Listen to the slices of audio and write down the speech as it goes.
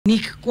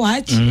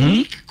Kwach,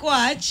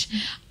 Kwach.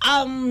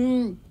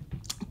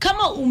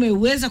 Kama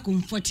umeweza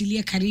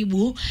kumfuatilia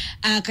karibu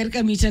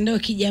katika mitandao ya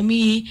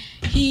kijamii,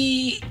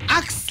 he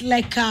acts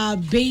like a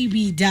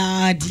baby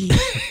daddy.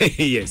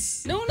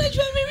 Yes. Na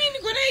unajua mimi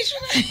niko na issue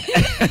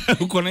na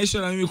uko na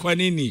issue na mimi kwa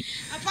nini?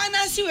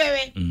 Hapana, si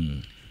wewe.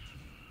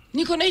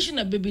 Niko na issue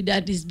na baby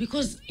daddies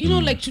because you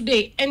know like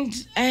today,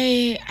 and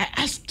I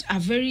asked a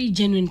very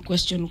genuine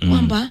question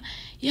kwamba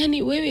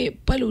yani wewe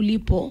pale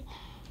ulipo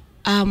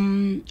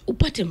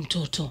upate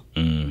mtoto.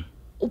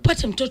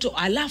 Upate mtoto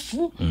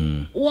alafu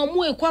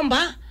uamue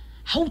kwamba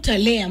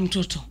hautalea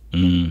mtoto.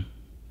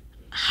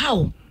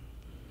 How?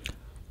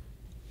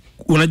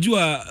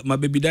 Unajua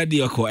mababy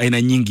daddy wako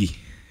aina nyingi.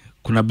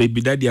 Kuna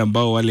baby daddy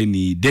ambao wale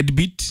ni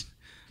deadbeat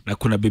na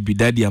kuna baby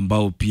daddy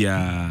ambao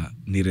pia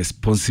ni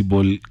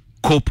responsible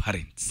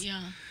co-parents.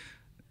 Yeah.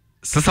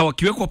 Sasa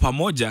wakiwekwa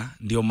pamoja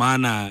ndio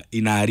maana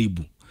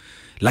inaharibu.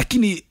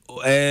 Lakini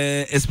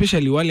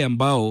especially wale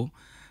ambao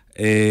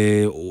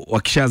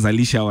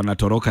wakishazalisha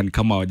wanatoroka ni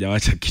kama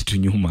hawajawacha kitu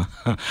nyuma.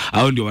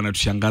 Hao ndio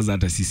wanatushangaza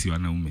hata sisi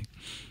wanaume.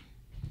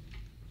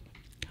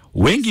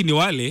 Wengi ni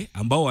wale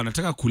ambao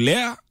wanataka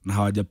kulea na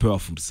hawajapewa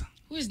fursa.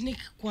 Who is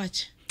Niko Kwach?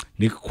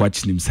 Niko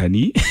Kwach ni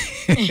msanii.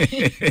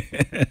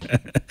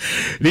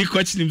 Niko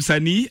Kwach ni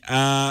msanii,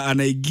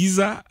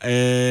 anaigiza,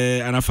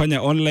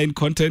 anafanya online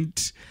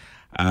content,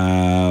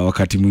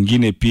 wakati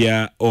mwingine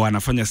pia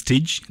anafanya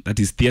stage, that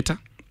is theater.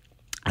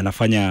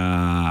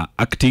 Anafanya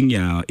acting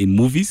in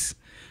movies.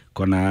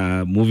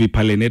 Kuna movie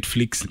pale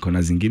Netflix,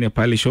 kuna zingine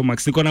pale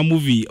Showmax, kuna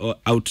movie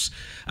out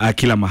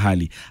kila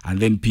mahali. And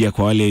then pia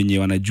kwa wale wenye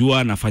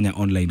wanajua anafanya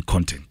online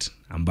content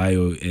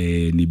ambayo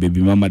ni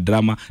baby mama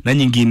drama na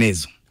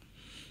nyinginezo.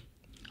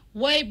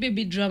 Why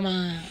baby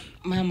drama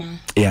mama?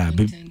 Yeah,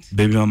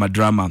 baby mama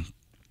drama.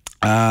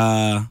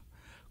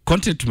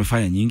 Content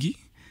tumefanya nyingi,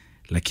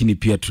 lakini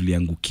pia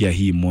tuliangukia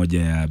hii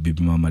moja ya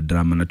baby mama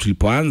drama, na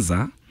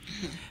tulipoanza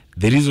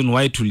the reason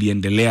why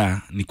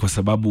tuliendelea ni kwa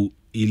sababu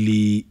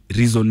ili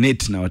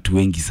resonate na watu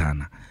wengi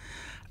sana.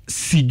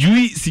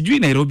 Sijui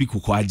Nairobi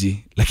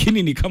kukoaje,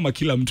 lakini ni kama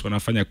kila mtu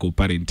anafanya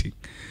co-parenting.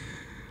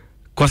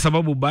 Kwa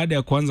sababu baada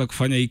ya kuanza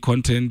kufanya hii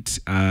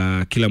content,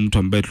 kila mtu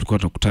ambaye tulikuwa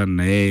tunakutana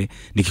na yeye,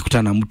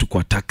 nikikutana na mtu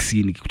kwa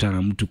taxi, nikikutana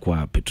na mtu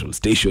kwa petrol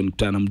station,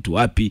 nikikutana na mtu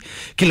wapi,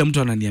 kila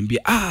mtu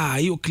ananiambia,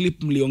 hiyo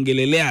clip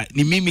mliongelelea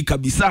ni mimi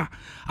kabisa.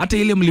 Hata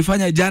ile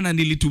mlifanya jana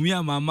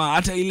nilitumia mama,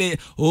 hata ile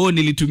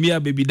nilitumia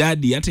baby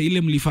daddy, hata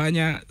ile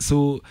mlifanya.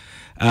 So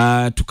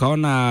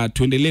tukaona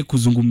tuendelee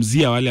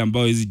kuzungumzia wale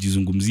ambao hawezi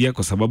jizungumzia,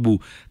 kwa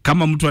sababu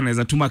kama mtu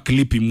anaweza tuma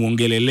clip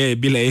muongelelee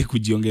bila yeye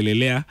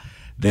kujiongelelea,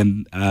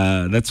 then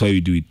that's why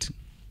we do it.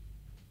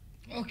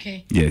 Okay.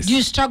 Yes. Do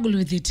you struggle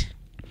with it?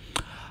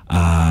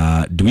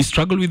 Do we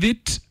struggle with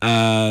it?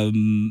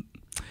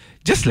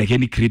 Just like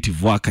any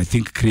creative work, I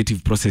think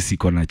creative process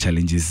iko na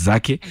challenges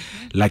zake.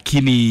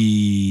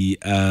 Lakini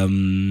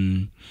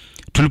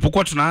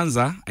tulipokuwa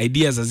tunaanza,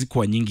 ideas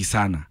hazikuwa nyingi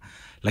sana.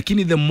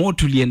 Lakini the more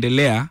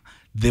tuliendelea,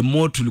 the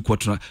more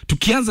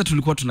tukianza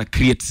tulikuwa tuna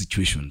create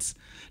situations.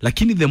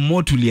 Lakini the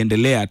more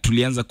tuliendelea,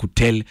 tulianza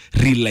kutell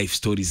real life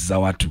stories za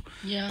watu.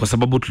 Yeah. Kwa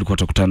sababu tulikuwa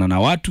tukutana na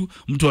watu,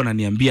 mtu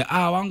ananiambia,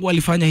 wangu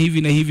alifanya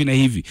hivi na hivi na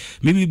hivi.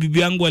 Mimi bibi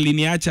yangu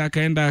aliniacha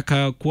akaenda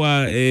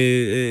akakuwa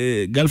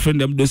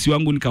girlfriend ya mdosi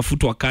wangu,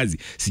 nikafutwa kazi.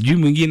 Sijui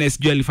mwingine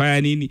sijui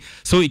alifanya nini.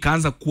 So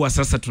ikaanza kuwa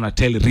sasa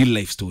tunatell real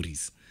life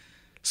stories.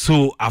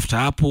 So after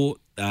hapo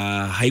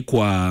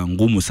haikuwa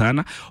ngumu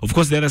sana. Of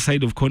course the other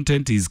side of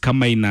content is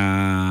kama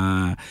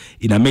ina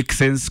make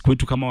sense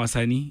kwetu kama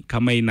wasanii,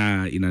 kama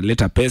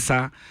inaleta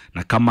pesa,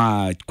 na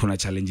kama kuna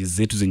challenges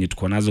zetu zenye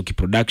tuko nazo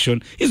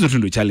ki-production. Hizo tu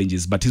ndio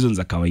challenges, but hizo ni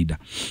za kawaida.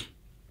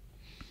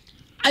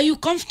 Are you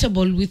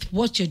comfortable with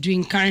what you're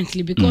doing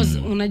currently? Because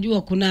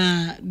unajua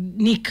kuna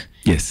Nick.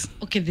 Yes.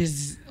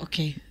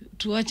 Okay.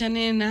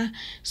 Tuachane na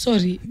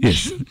sorry.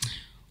 Yes.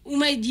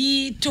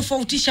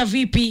 Umejitofautisha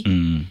vipi?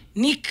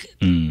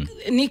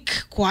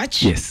 Nick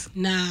Kwach, yes,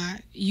 na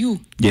you?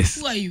 Yes.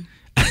 Who are you?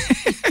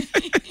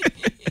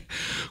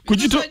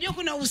 Unajua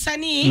kuna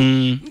usanii,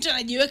 mtu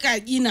anajiweka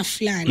jina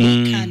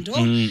fulani kando,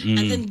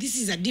 and then this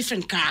is a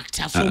different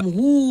character from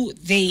who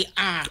they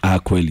are.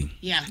 Kweli.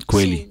 Yeah.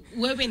 Kweli.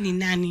 So wewe ni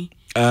nani?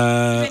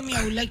 Let me,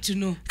 I would like to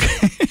know.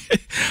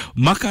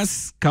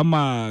 Marcus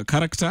kama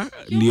character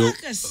ndio.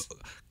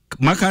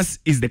 Marcus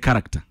is the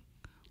character.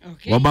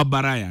 Okay. Wa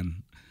Baba Ryan.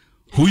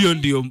 Huyo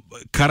ndio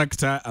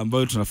character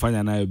ambayo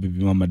tunafanya nayo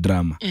baby mama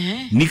drama.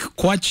 Niko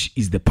Kwach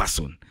is the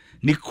person.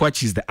 Niko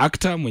Kwach is the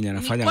actor mwenye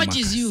anafanya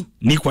Marcus.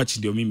 Niko Kwach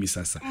ndio mimi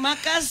sasa.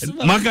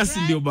 Marcus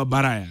ndio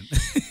Baba Ryan.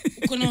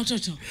 Uko na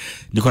watoto?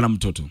 Niko na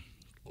mtoto.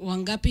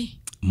 Wangapi?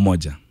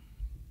 Mmoja.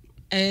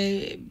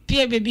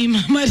 Pia baby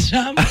mama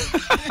drama.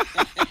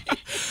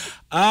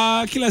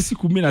 Kila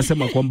siku mimi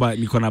nasema kwamba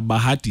niko na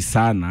bahati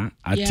sana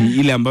ati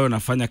ile ambayo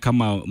nafanya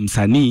kama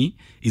msanii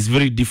is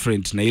very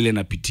different na ile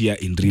napitia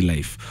in real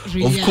life.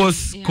 Of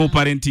course,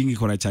 co-parenting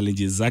iko na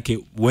challenges zake,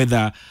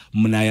 whether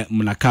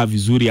mnakaa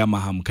vizuri ama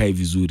hamkai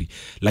vizuri.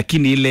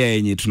 Lakini ile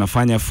yenye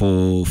tunafanya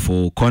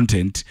for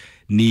content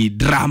ni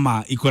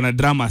drama, iko na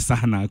drama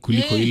sana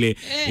kuliko ile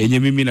yenye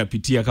mimi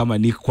napitia kama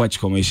Niko Kwach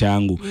kwa maisha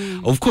yangu.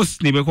 Of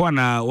course nimekuwa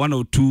na one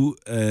or two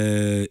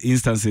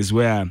instances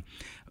where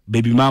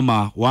baby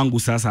mama wangu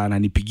sasa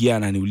ananipigia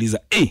ananiuliza,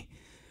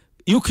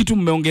 hiyo kitu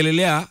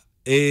mmeongelelea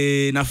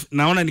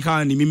naona ni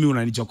kama ni mimi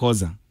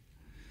unanichokoza.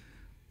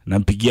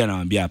 Nampigia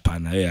namwambia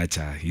hapana, wewe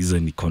acha, hizo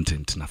ni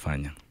content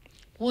nafanya.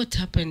 What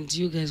happened?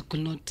 You guys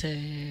could not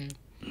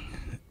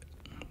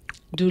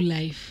do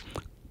life.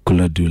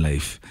 Could not do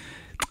life.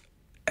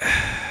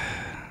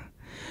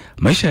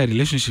 Maisha ya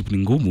relationship ni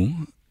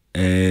ngumu.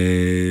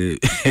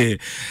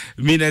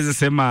 Mimi naweza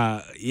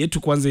sema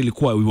yetu kwanza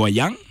ilikuwa we were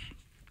young.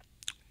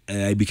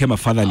 I became a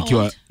father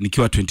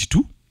nikiwa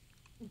 22.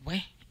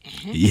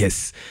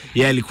 Yes.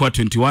 Yeye alikuwa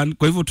 21.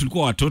 Kwa hivyo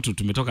tulikuwa watoto,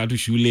 tumetoka tu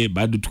shule,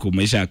 bado tuko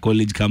maisha ya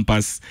college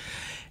campus.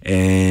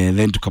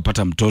 Then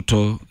tukapata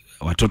mtoto,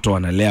 watoto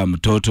wanalea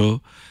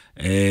mtoto.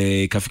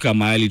 Kafika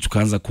mahali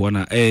tukaanza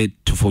kuona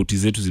tofauti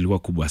zetu zilikuwa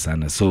kubwa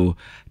sana. So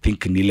I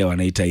think nile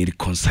wanaita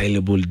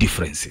irreconcilable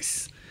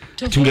differences.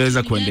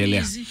 Tungeweza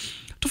kuendelea.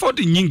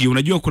 Tofauti nyingi,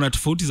 unajua kuna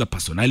tofauti za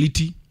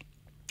personality.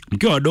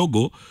 Mkiwa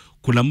wadogo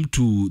kuna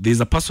mtu, there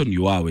is a person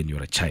you are when you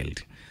are a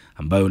child,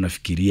 ambayo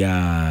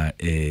unafikiria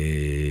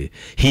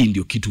hii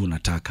ndio kitu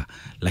unataka.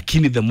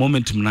 Lakini the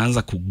moment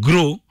mnaanza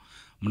kugrow,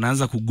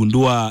 mnaanza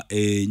kugundua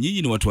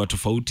nyinyi ni watu wa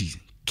tofauti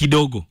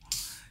kidogo.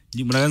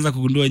 Mnaanza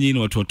kugundua nyinyi ni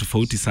watu wa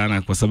tofauti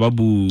sana, kwa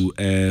sababu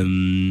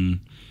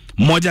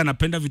mmoja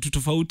anapenda vitu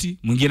tofauti,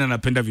 mwingine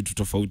anapenda vitu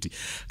tofauti.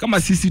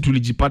 Kama sisi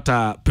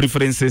tulijipata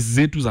preferences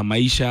zetu za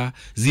maisha,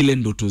 zile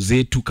ndoto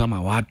zetu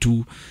kama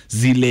watu,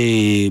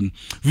 zile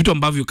vitu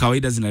ambavyo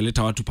kawaida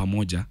zinaleta watu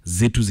pamoja,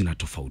 zetu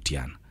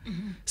zinatofautiana.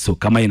 So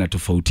kama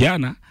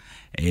inatofautiana,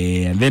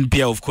 and then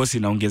pia of course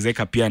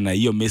inaongezeka pia na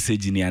hiyo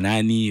message ni ya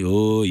nani,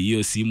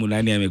 hiyo simu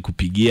nani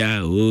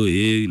amekupigia,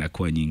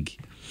 inakuwa nyingi.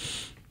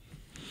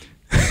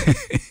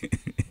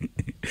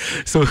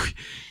 So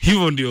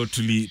hivyo ndio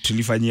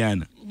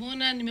tulifanyiana.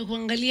 Mbona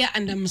nimekuangalia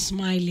and I'm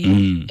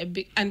smiling,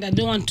 and I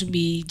don't want to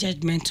be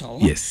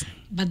judgmental. Yes.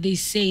 But they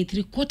say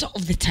 3/4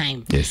 of the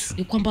time, yes,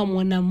 ni kwamba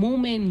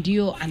mwanamume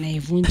ndio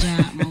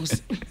anayevunja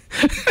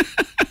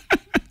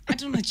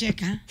Hata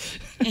unacheka.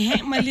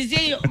 Malizia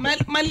hiyo,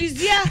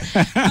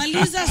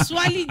 maliza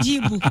swali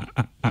jibu.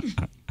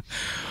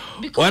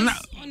 Because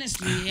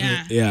honestly,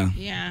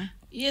 yeah.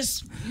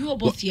 Yes, you are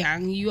both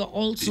young. You are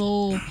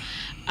also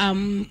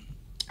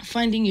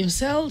finding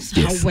yourselves.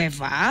 Yes.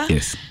 However,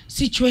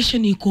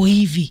 situation iko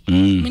hivi.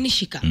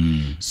 Menishika.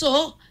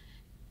 So,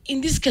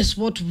 in this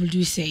case, what would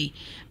you say?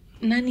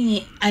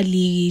 Nani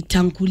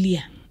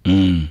alitangulia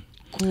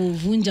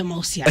kuvunja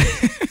mahusiano?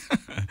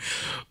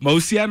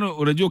 Mahusiano,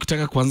 unajua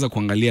ukitaka kuanza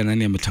kuangalia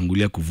nani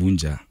ametangulia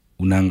kuvunja,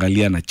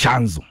 unaangalia na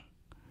chanzo.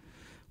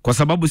 Kwa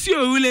sababu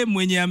sio yule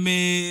mwenye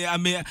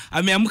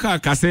ameamka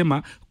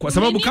akasema, kwa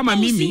sababu kama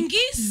mimi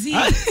usingizi.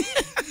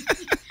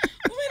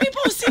 Umenipa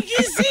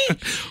usingizi.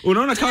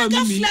 Unaona kama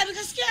mimi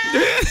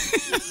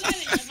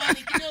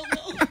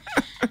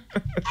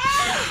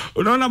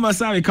unaona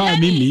Masawe kama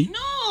mimi.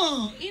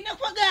 No,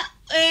 inakuwaga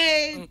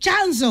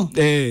chanzo.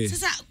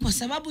 Sasa kwa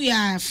sababu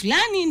ya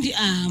fulani ndio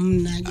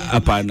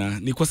hapana,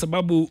 ni kwa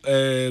sababu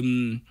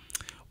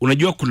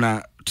unajua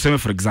kuna, tuseme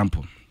for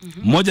example,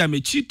 mmoja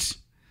amecheat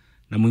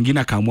na mwingine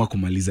akaamua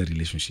kumaliza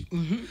relationship.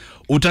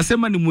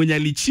 Utasema ni mwenye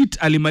alicheat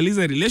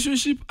alimaliza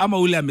relationship, ama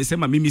ule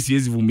amesema mimi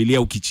siwezi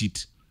vumilia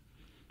ukicheat?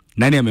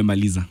 Nani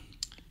amemaliza?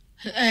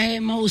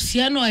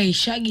 Mahusiano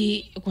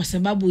haishagi kwa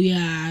sababu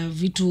ya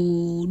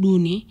vitu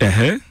duni.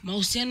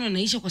 Mahusiano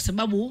yanaisha kwa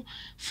sababu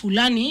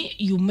fulani,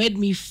 you made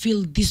me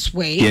feel this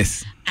way.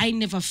 Yes. I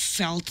never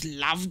felt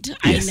loved. Yes.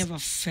 I never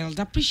felt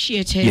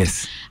appreciated.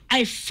 Yes.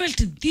 I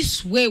felt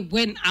this way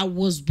when I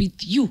was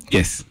with you.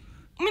 Yes.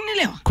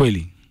 Umenielewa?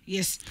 Kweli.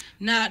 Yes.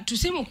 Na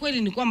tuseme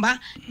kweli ni kwamba,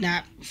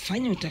 na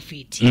fanya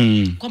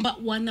utafiti kwamba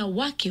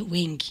wanawake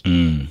wengi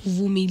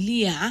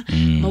huvumilia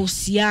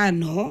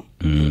mahusiano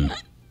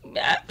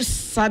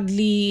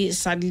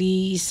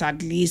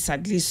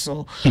sadly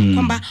so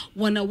kwamba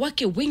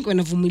wanawake wengi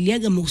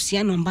wanavumiliaga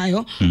mahusiano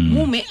ambayo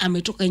mume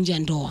ametoka nje ya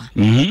ndoa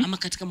ama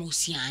katika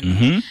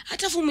mahusiano.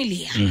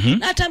 Hatavumilia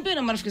na ataambia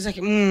na marafiki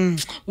zake,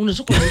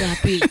 unatoka kwenda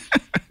wapi?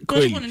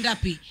 Kwenda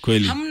wapi?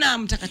 Hamna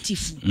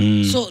mtakatifu.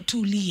 So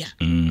tulia.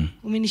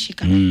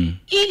 Umenishika.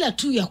 Ila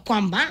tu ya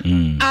kwamba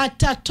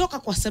atatoka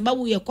kwa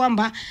sababu ya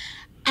kwamba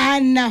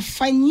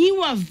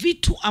anafanyiwa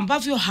vitu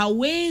ambavyo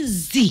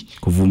hawezi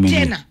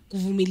tena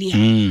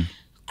kuvumilia.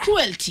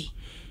 Cruelty.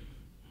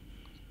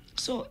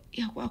 So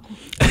ya kwako.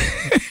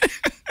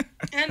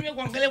 Yani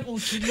kuangalia kwa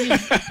utulivu.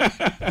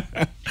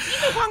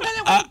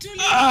 Kuangalia kwa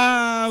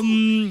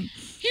utulivu.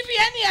 Hivi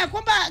yani ya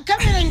kwamba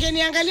kamera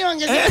ingeniangalia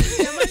wangesema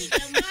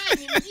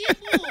jamani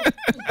mjibu.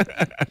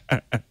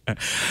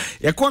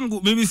 Ya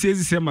kwangu mimi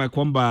siwezi sema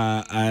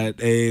kwamba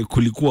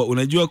kulikuwa,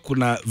 unajua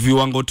kuna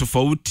viwango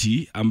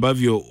tofauti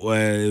ambavyo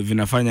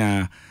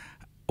vinafanya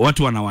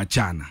watu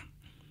wanawachana.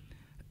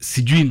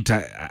 Sijui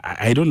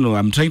I don't know,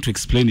 I'm trying to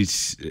explain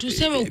it.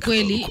 Tuseme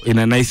ukweli in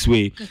a nice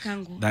way.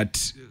 Kakangu. That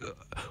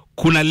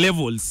kuna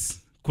levels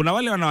kuna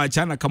wale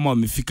wanawachana kama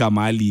wamefika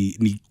mahali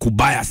ni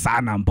kubaya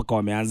sana mpaka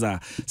wameanza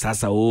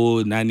sasa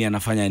nani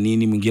anafanya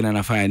nini, mwingine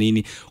anafanya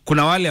nini.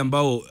 Kuna wale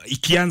ambao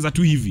ikianza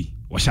tu hivi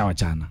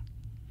washawachana.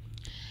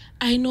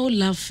 I know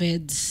love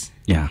fades.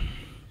 Yeah.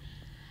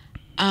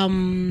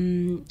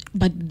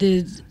 But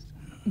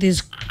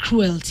there's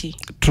cruelty.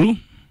 True.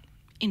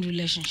 In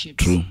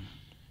relationships. True.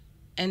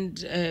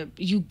 And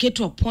you get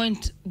to a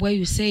point where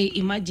you say,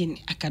 imagine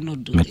I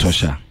cannot do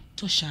Metosha. this.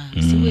 Tosha.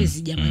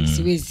 Siwezi jamani,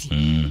 siwezi.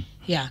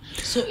 Yeah.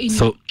 So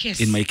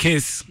in my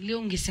case, leo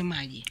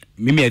ungesemaje?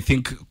 Mimi I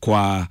think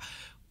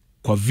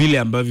kwa vile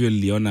ambavyo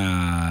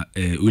niliona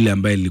ule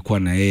ambaye nilikuwa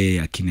na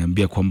yeye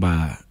akiniambia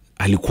kwamba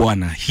alikuwa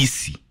na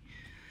hisi,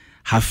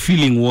 her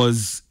feeling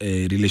was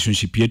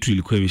relationship yetu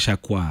ilikuwa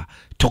imeshakuwa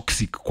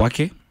toxic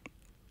kwake,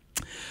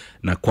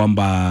 na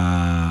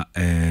kwamba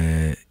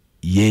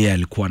yeye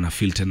alikuwa na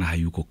feel tena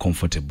hayuko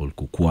comfortable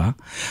kukua.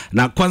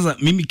 Na kwanza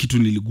mimi kitu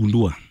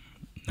niligundua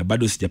na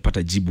bado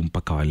sijapata jibu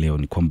mpaka wa leo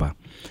ni kwamba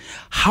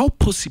how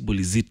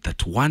possible is it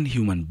that one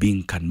human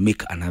being can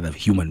make another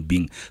human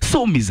being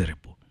so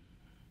miserable?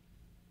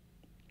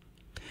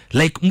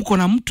 Like mko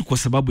na mtu kwa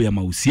sababu ya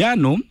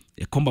mahusiano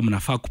ya kwamba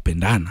mnafaa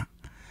kupendana,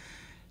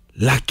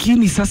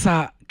 lakini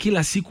sasa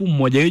kila siku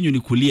mmoja wenu ni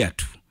kulia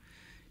tu.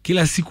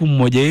 Kila siku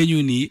mmoja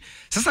wenu ni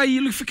sasa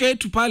ilifika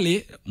yetu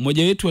pale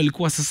mmoja wetu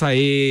alikuwa sasa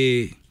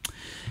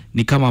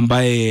ni kama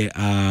ambaye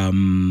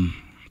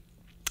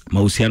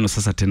mahusiano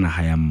sasa tena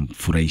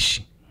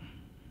hayamfurahishi.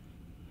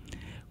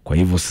 Kwa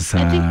hivyo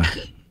sasa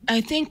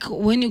I think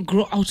when you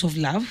grow out of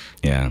love,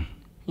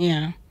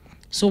 yeah,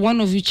 so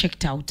one of you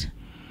checked out.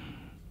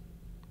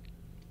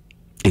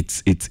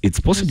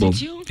 It's possible.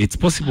 Was it you? It's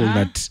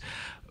possible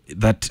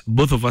that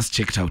both of us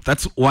checked out.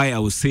 That's why I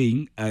was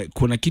saying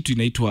kuna kitu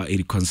inaitwa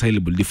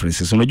irreconcilable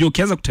differences. Unajua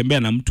ukianza kutembea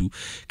na mtu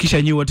kisha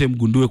nyinyi wote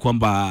mgundue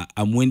kwamba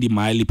amwendi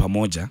mahali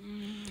pamoja,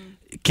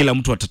 kila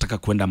mtu atataka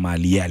kwenda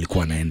mahali yeye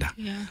alikuwa anaenda.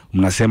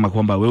 Mnasema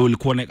kwamba wewe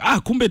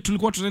ulikuwa kumbe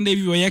tulikuwa tunaenda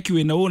hivi Yaki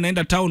wewe na wewe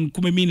unaenda town,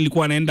 kumbe mimi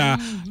nilikuwa naenda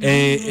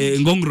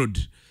Ngong Road.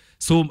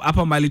 So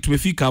hapa mahali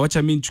tumefika,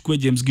 acha mimi nichukue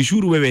James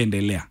Gishuru, wewe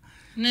endelea.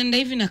 Naenda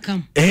hivi na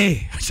kama.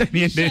 Acha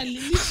niende.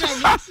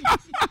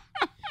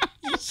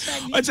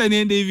 Acha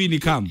niende hivi ni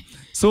kama.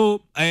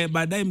 So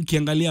baadaye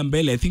mkiangalia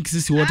mbele I think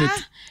sisi wote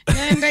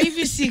naenda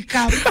hivi si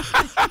kama.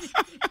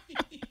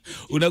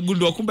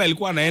 Unagundua kumbe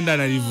alikuwa anaenda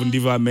na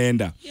ndivyo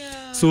ameenda.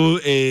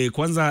 So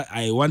kwanza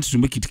I want to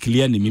make it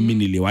clear ni mimi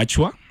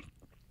niliwachwa.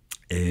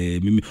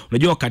 Mimi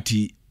unajua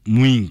wakati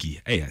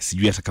mwingi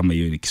sijui hata kama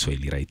hiyo ni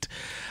Kiswahili right.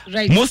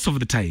 Most of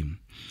the time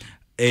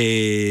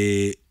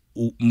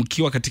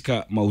mkiwa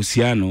katika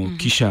mahusiano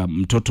kisha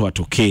mtoto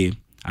atokee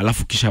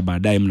alafu kisha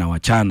baadaye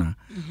mnawachana,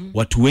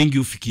 watu wengi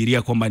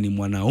ufikiria kwamba ni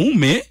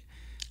mwanaume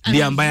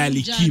ndiye ambaye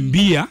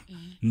alikimbia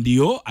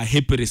ndio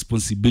ahepe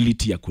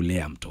responsibility ya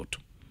kulea mtoto.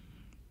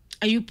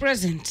 Are you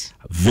present?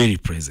 Very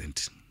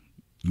present.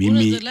 Mimi,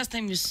 when was the last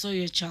time you saw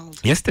your child?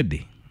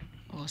 Yesterday.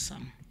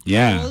 Awesome.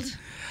 Yeah. How old?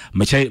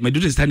 My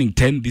daughter is turning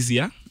 10 this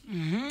year.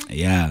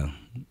 Yeah.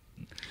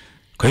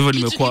 Kwa hivyo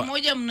nimekuwa kitu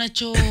kimoja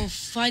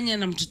mnachofanya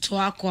na mtoto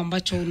wako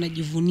ambacho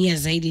unajivunia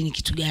zaidi ni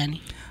kitu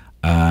gani?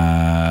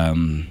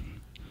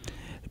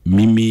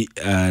 Mimi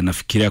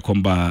nafikiria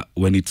kwamba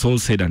when it's all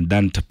said and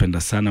done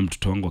tapenda sana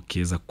mtoto wangu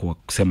akiweza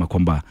kusema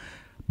kwamba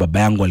baba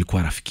yangu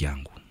alikuwa rafiki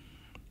yangu.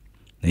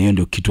 Na hiyo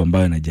ndio kitu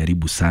ambayo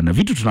najaribu sana.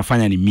 Vitu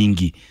tunafanya ni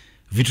mingi.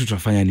 Vitu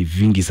tunafanya ni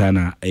vingi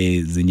sana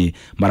zenye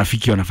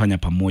marafiki wanafanya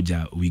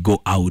pamoja. We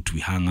go out, we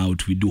hang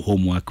out, we do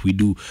homework, we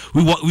do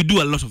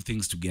a lot of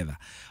things together.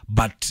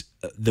 But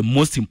the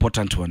most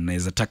important one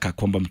naweza taka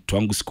kwamba mtoto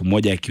wangu siku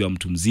moja akiwa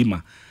mtu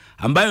mzima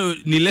ambayo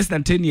ni less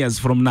than 10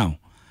 years from now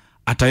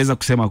ataweza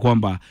kusema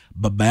kwamba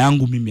baba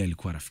yangu mimi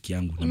alikuwa rafiki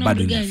yangu na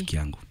bado ni rafiki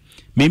yangu.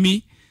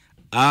 Mimi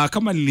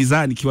kama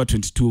nilizaa nikiwa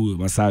 22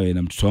 Masawe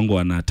na mtoto wangu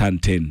ana turn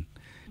 10.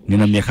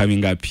 Nina miaka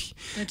mingapi?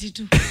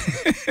 32.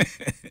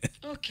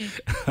 Okay.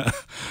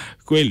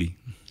 Kweli.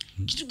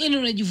 Kitu gani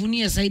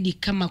unajivunia zaidi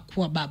kama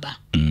kuwa baba?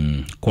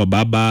 Kwa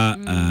baba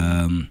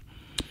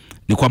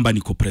ni kwamba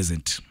niko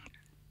present.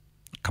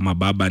 Kama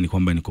baba ni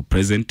kwamba niko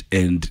present,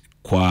 and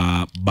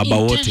kwa baba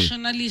wote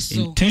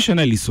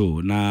intentionally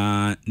so.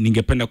 Na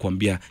ningependa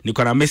kuambia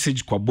niko na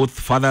message kwa both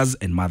fathers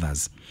and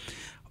mothers.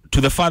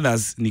 To the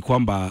fathers ni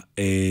kwamba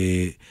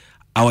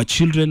our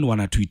children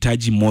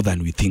wanatuhitaji more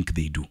than we think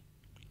they do.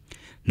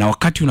 Na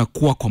wakati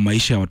unakuwa kwa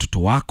maisha ya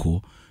watoto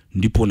wako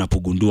ndipo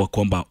unapogundua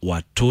kwamba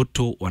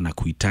watoto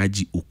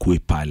wanakuhitaji ukue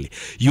pale.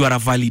 You are a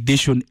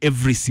validation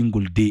every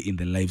single day in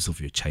the lives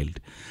of your child.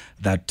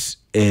 That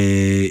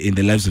in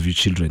the lives of your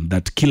children,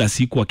 that kila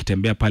siku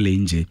akitembea pale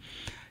nje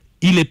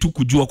ile tu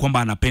kujua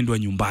kwamba anapendwa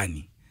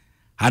nyumbani.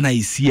 Hana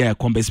hisia ya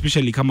kwamba,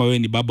 especially kama wewe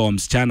ni baba wa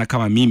msichana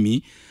kama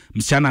mimi,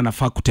 msichana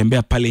anafaa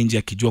kutembea pale nje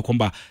akijua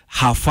kwamba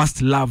her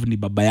first love ni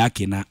baba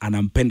yake na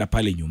anampenda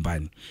pale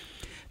nyumbani.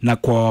 Na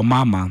kwa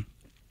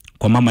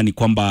mama ni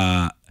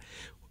kwamba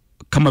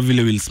kama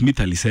vile Will Smith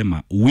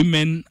alisema,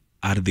 women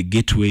are the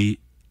gateway,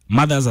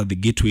 mothers are the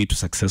gateway to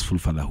successful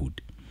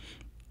fatherhood.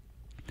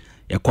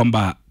 Ya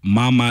kwamba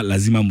mama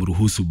lazima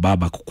mruhusu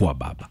baba kukua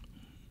baba.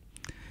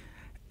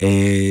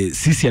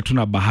 sisi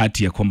hatuna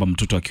bahati ya kwamba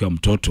mtoto akiwa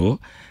mtoto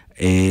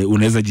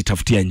unaweza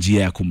jitafutia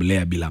njia ya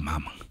kumlea bila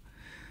mama.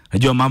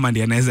 Najua mama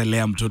ndiye anaweza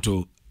lea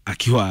mtoto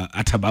akiwa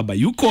hata baba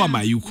yuko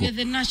ama yuko.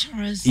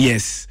 Yes.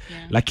 Yeah.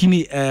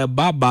 Lakini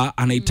baba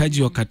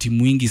anahitaji wakati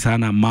mwingi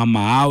sana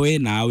mama awe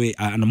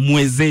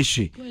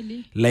anamwezeshe.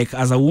 Like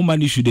as a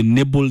woman you should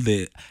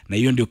enable na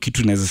hiyo ndio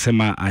kitu naweza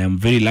sema I am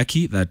very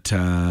lucky that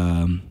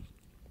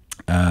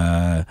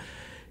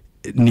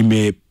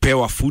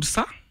nimepewa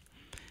fursa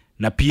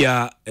na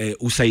pia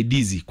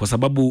usaidizi kwa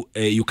sababu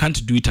you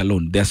can't do it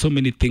alone. There are so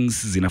many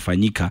things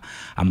zinafanyika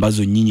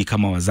ambazo nyinyi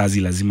kama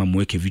wazazi lazima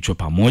muweke vichwa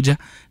pamoja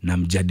na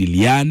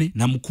mjadiliane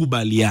na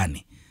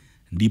mkubaliane,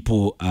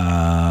 ndipo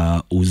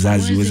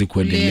uzazi uweze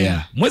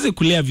kuendelea, muweze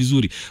kulea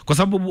vizuri, kwa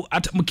sababu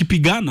hata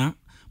mkipigana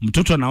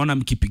mtoto anaona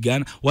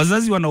mkipigana.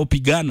 Wazazi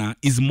wanaopigana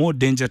is more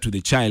danger to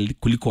the child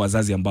kuliko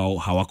wazazi ambao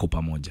hawako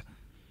pamoja.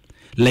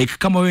 Like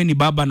kama wewe ni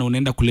baba na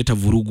unaenda kuleta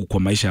vurugu kwa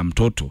maisha ya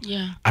mtoto,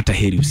 hata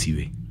heri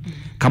usiwe.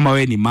 Kama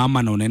wewe ni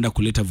mama na unaenda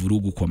kuleta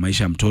vurugu kwa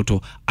maisha ya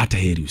mtoto, hata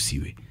heri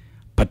usiwe.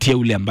 Patia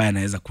ule ambaye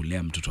anaweza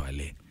kulea mtoto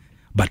alee.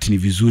 But ni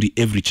vizuri,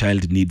 every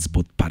child needs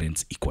both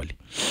parents equally.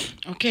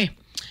 Okay.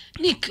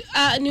 Nick,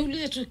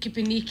 niulize tu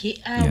kipindi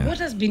hiki, what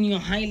has been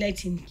your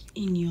highlight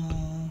in your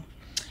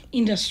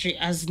industry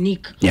as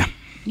Nick? Yeah.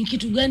 Ni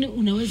kitu gani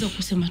unaweza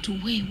kusema tu,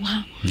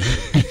 wow,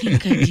 I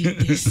think I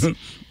did this?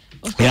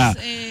 Of course,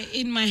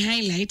 in my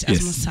highlight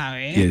as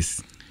Masawe.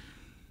 Yes.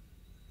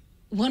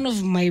 One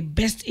of my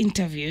best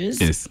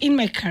interviews in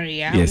my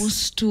career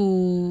was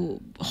to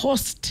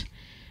host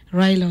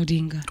Raila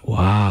Odinga.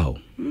 Wow.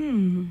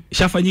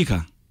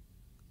 Shafanyika?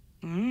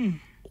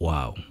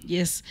 Wow.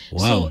 Yes. Wow.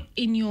 So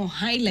in your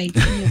highlight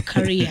in your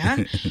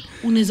career,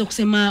 unaweza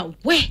kusema,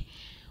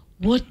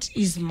 what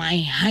is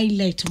my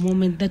highlight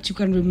moment that you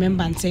can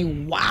remember and say,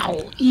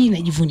 wow, hii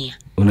najivunia?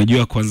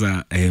 Unajua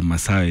kwanza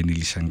Masawe,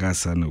 nilishangaa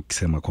sana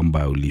ukisema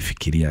kwamba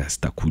ulifikiria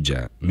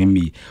sitakuja.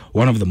 Mimi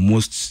one of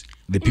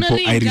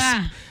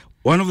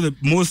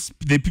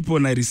the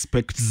people I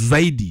respect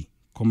zaidi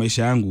kwa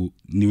maisha yangu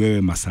ni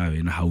wewe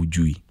Masawe, na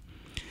haujui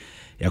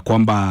ya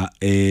kwamba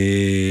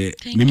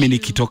mimi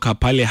nikitoka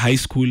pale high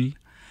school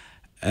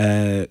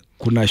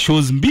kuna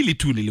shows mbili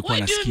tu nilikuwa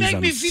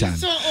nasikiza msichana.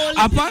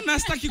 Hapana,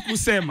 sitaki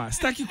kusema,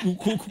 sitaki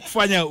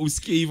kufanya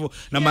usikie hivyo.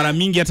 Na mara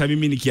mingi hata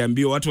mimi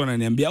nikiambiwa, watu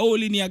wananiambia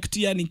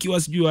uliniactia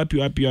nikiwa sijui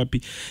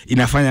wapi,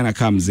 inafanya na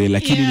kama mzee.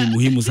 Lakini ni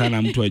muhimu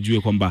sana mtu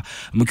ajue kwamba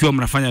mkiwa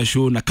mnafanya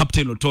show na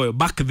Captain Otoyo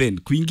back then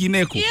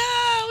kuingineko,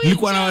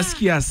 nilikuwa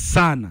nawasikia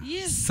sana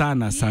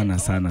sana.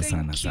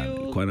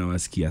 Nilikuwa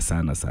nawasikia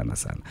sana.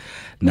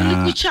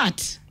 Na we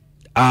chat.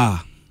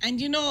 And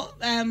you know,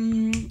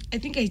 I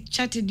think I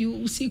chatted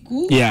you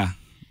usiku. Yeah.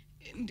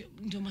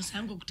 Ndio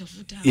masango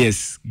kutafuta.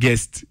 Yes,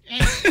 guest.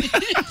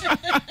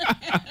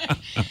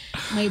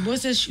 My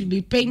bosses should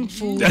be paying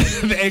for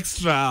the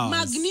extra hours.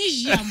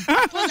 Magnesium,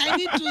 because I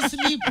need to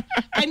sleep.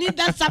 I need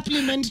that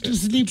supplement to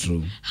sleep.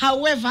 True.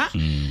 However,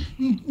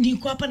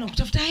 niko hapa na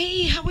kutafuta,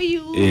 hey, how are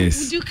you? Yes.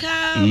 Would you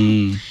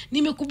come?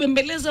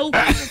 Nimekubembeleza huko,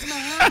 nasema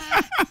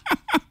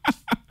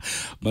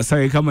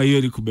Masawe, kama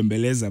hiyo ni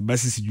kubembeleza,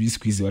 basi sijui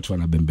siku hizi watu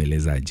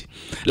wanabembelezaje.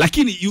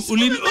 Lakini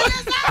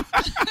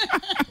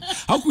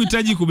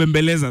hakuhitaji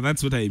kubembeleza,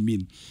 that's what I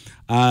mean.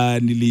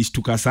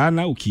 Nilishtuka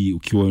sana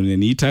ukiwa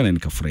unaniita na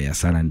nikafurahia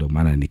sana, ndio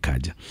maana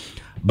nikaja.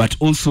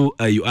 But also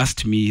you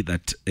asked me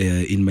that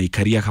in my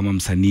career kama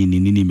msanii ni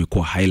nini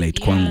imekuwa highlight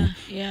kwangu.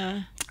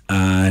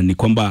 Ni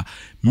kwamba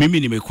mimi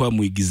nimekuwa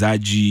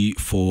muigizaji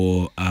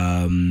for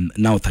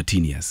now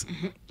 13 years.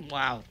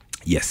 Wow.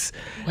 Yes.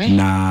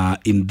 Na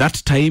in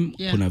that time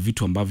kuna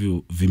vitu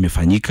ambavyo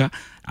vimefanyika.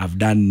 I've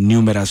done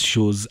numerous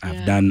shows,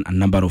 I've done a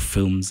number of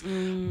films,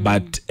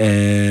 but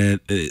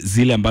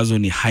zile ambazo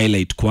ni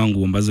highlight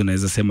kwangu ambazo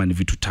naweza sema ni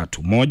vitu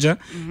tatu. Moja,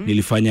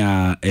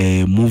 nilifanya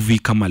movie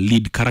kama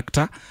lead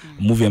character,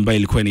 movie ambayo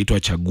ilikuwa inaitwa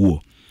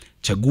Chaguo.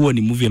 Chaguo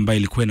ni movie ambayo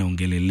ilikuwa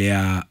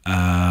inaongelelea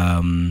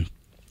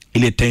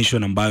ile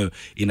tension ambayo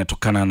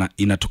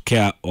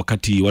inatokea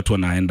wakati watu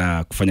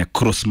wanaenda kufanya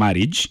cross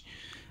marriage.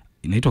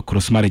 Inaitwa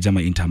cross marriage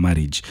ama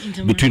intermarriage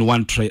between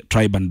one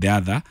tribe and the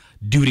other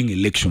during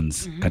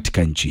elections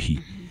katika nchi hii.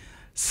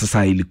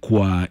 Sasa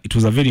it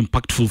was a very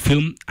impactful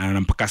film,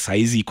 na mpaka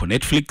saizi iko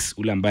Netflix.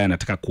 Ule ambaye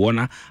anataka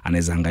kuona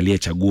anaweza angalia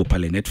Chaguo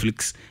pale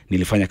Netflix.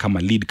 Nilifanya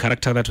kama lead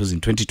character, that was in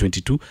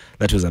 2022.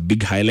 That was a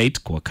big highlight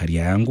kwa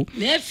career yangu.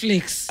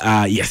 Netflix.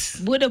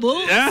 Yes. Bodabo.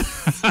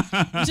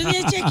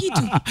 Mtaniachia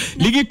kitu.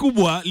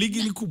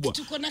 Ligi ni kubwa.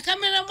 Tuko na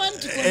cameraman,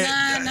 tuko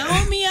na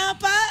Naomi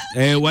hapa,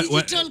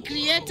 digital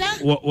creator.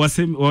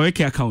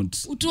 Waweke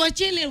account.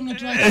 Utuachele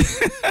unatuacha.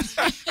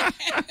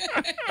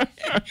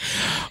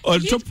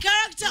 Lead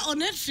character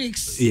on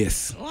Netflix.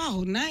 Yes.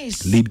 Wow,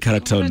 nice. Lead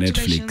character on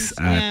Netflix.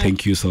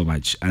 Thank you so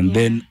much. And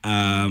then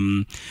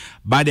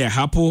baada ya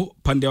hapo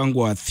pande wangu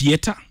wa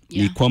theater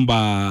ni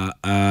kwamba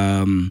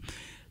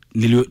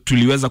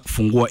tuliweza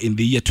kufungua in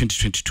the year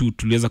 2022,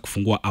 tuliweza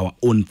kufungua our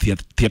own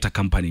theater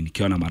company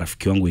nikiwa na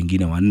marafiki wangu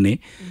wengine 4.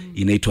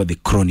 Inaitwa The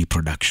Crony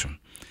Production.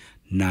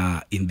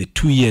 Na in the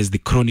 2 years The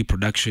Crony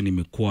Production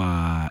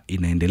imekuwa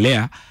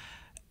inaendelea,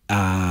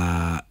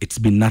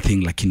 it's been nothing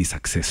lakini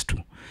success tu.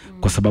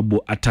 Kwa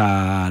sababu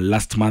hata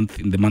last month,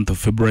 in the month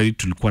of February,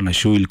 tulikuwa na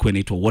show ilikuwa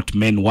inaitwa What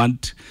Men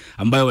Want,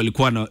 ambayo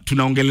walikuwa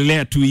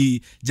tunaongelelea tu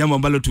hii jambo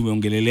ambalo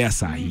tumeongelelea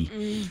saa hii.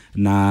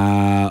 Na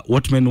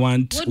What Men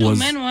Want was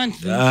men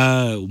want?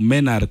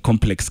 Men are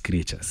complex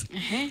creatures.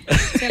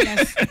 Tell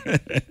us.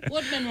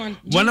 What men want?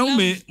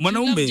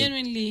 Mwanaume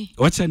Genuinely.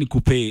 Wacha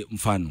nikupe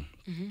mfano.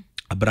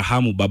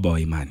 Abrahamu, baba wa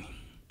imani,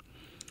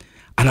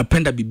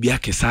 anapenda bibi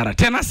yake Sara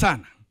tena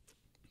sana.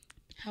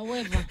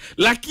 However,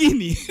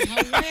 lakini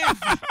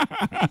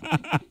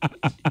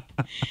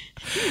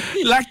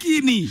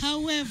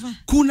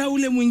kuna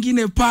ule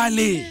mwingine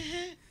pale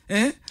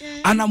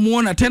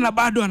anamuona tena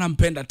bado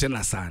anampenda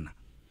tena sana.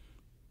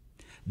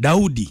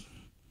 Daudi,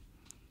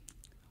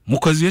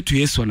 mwokozi wetu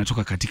Yesu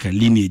anatoka katika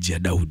lineage ya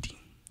Daudi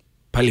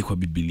pale kwa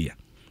Biblia.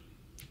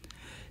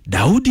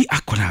 Daudi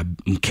akona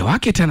mke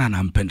wake tena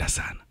anampenda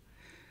sana,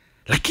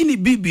 lakini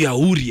bibi ya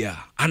Uria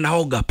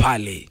anaoga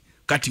pale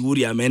kati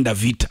Uria ameenda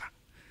vita.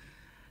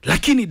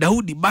 Lakini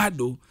Daudi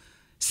bado,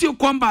 sio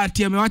kwamba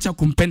ati amewacha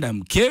kumpenda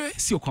mkewe,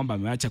 sio kwamba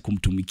amewacha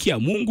kumtumikia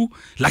Mungu,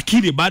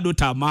 lakini bado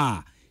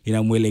tamaa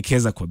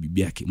inamuelekeza kwa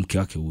bibi yake, mke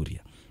wake Uria.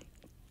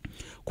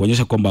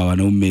 Kuonyesha kwamba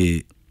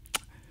wanaume,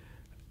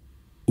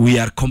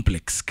 we are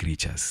complex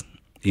creatures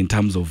in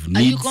terms of needs.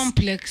 Are you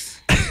complex?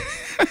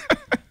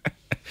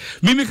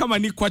 Mimi kama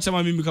ni Kwach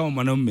ama mimi kama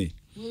mwanaume?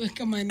 Wewe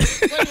kama ni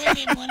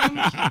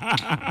mwanaume.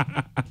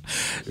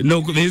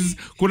 No,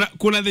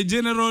 kuna the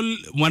general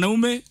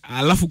mwanaume,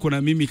 alafu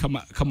kuna mimi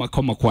kama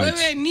Kwach.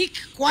 Wewe ni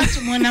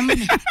Kwach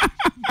mwanaume.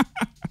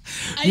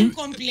 Are you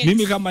complex?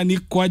 Mimi kama ni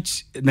Kwach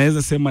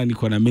naweza sema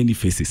niko na many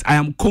faces. I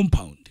am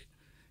compound.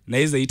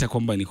 Naweza ita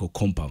kwamba niko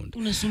compound.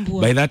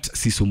 Unasumbua. By that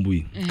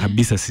sisumbui.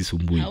 Kabisa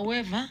sisumbui.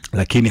 However,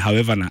 lakini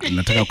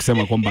nataka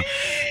kusema kwamba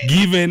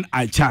given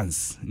a chance,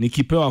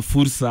 nikipewa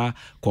fursa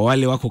kwa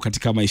wale wako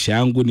katika maisha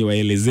yangu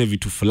niwaelezee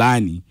vitu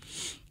fulani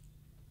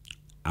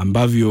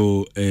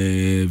ambavyo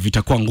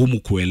vitakuwa ngumu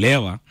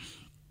kuelewa,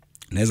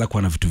 naweza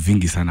kuwa na vitu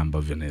vingi sana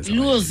ambavyo naweza.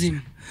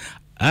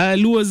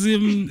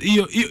 Luozim,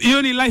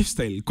 hiyo ni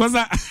lifestyle.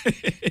 Kwanza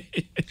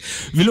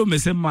vile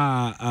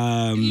umesema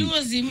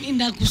Luozim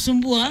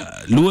inakusumbua.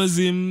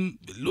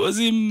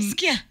 Luozim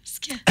Sikia.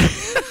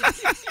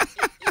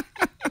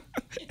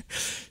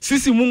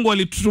 Sisi Mungu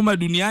alitutuma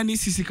duniani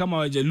sisi kama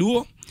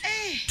Wajaluo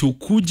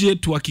tukuje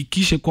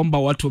tuhakikishe kwamba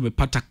watu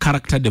wamepata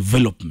character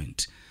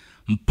development.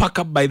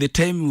 Mpaka by the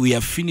time we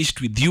are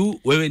finished with you,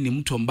 wewe ni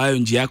mtu ambayo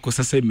njia yako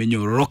sasa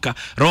imenyoroka,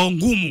 roho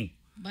ngumu.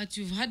 But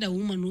you've had a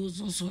woman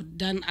who's also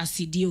done a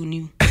CD on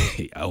you.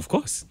 Of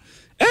course.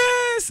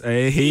 Yes.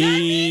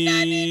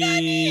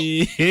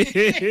 Nani.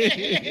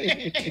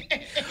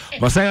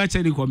 Masai,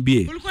 acha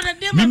nikwambie.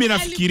 Mimi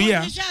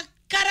nafikiria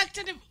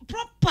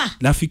proper.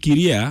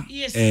 Nafikiria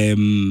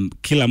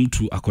kila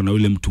mtu akona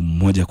ule mtu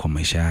mmoja kwa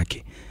maisha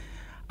yake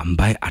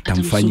ambaye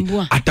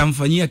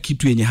atamfanyia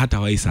kitu yenye hata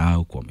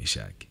waisahau kwa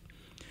maisha yake.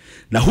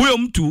 Na huyo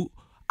mtu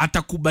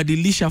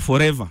atakubadilisha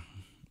forever.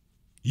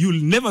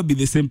 You'll never be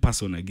the same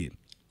person again.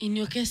 In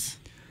your case?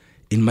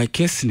 In my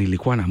case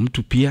nilikuwa na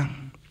mtu pia.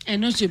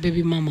 And not your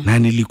baby mama. Na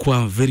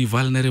nilikuwa very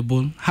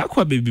vulnerable.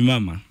 Hakuwa baby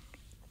mama.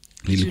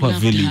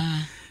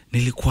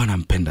 Nilikuwa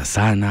nampenda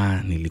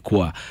sana,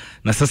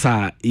 na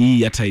sasa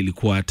hii hata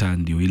ilikuwa hata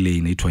ndio ile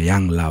inaitwa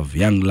young love.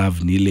 Young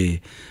love ni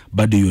ile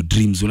bado your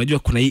dreams. Unajua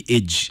kuna hii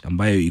age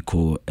ambayo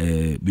iko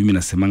mimi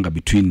nasemanga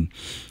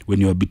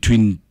when you are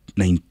between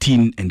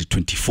 19 and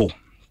 24.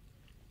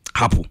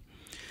 Hapo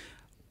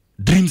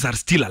dreams are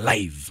still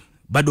alive.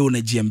 Bado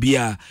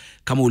unajiambia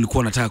kama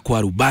ulikuwa unataka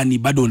kuwa rubani,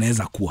 bado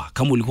unaweza kuwa.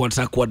 Kama ulikuwa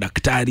unataka kuwa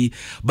daktari,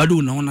 bado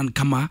unaona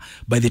kama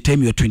by the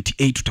time you are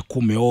 28 utakuwa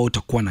umeoa,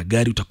 utakuwa na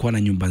gari, utakuwa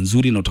na nyumba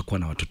nzuri na utakuwa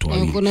na watoto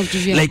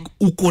wawili. Like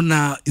uko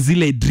na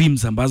zile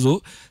dreams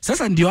ambazo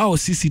sasa ndio hao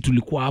sisi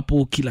tulikuwa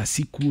hapo kila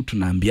siku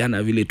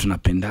tunaambiana vile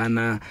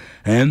tunapendana,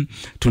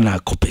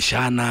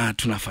 tunakopeshana,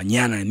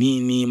 tunafanyana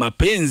nini,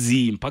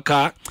 mapenzi,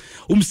 mpaka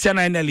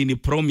msichana yeye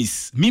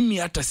alinipromise mimi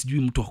hata sijui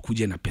mtu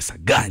akuje na pesa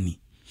gani.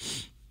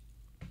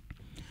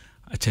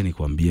 Acha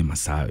nikwambie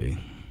Masawe,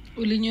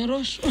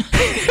 ulinyoroshwa.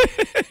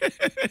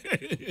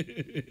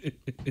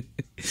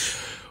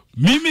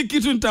 Mimi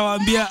kitu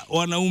nitawaambia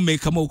wanaume,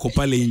 kama uko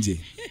pale nje,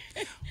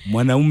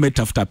 mwanaume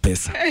tafuta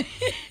pesa.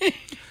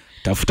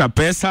 Tafuta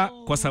pesa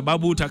kwa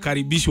sababu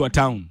utakaribishwa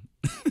town.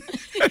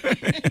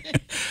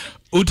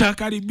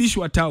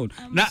 Utakaribishwa town.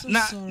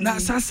 Na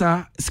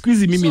sasa siku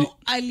hizi mimi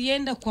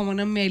alienda kwa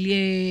mwanamume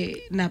aliye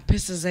na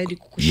pesa zaidi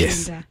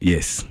kukushinda.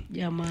 Yes.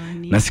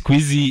 Jamani. Na siku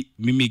hizi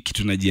mimi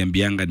kitu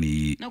najiambianga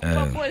ni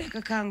nakupa pole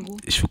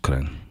kakangu.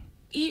 Shukrani.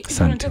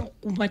 Unataka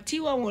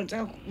kumbatiwa,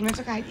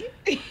 unataka aje?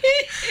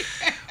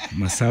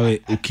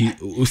 Masawe,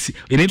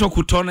 inaitwa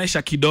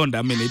kutonesha kidonda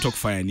ama inaitwa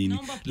kufanya nini?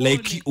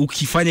 Like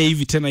ukifanya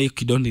hivi tena hiyo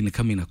kidonda ni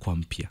kama inakuwa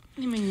mpya.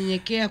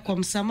 Nimenyenyekea kwa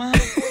msamaha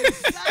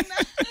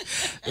sana.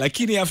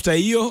 Lakini after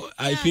hiyo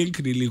I think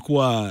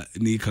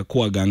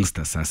nikakuwa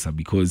gangster sasa,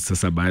 because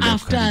sasa baada ya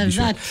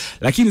kukaribishwa.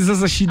 Lakini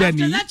sasa shida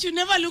ni after that you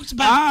never looked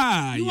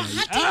back. You were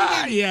hurting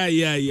them.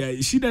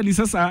 Yeah. Shida ni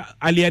sasa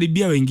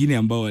aliharibia wengine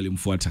ambao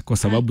walimfuata, kwa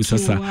sababu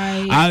sasa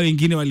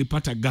wengine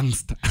walipata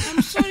gangster.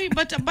 I'm sorry,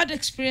 but a bad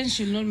experience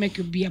should not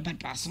make you be a bad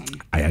person.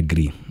 I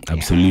agree.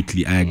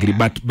 Absolutely. I agree.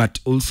 But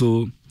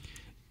also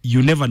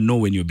you never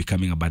know when you're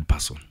becoming a bad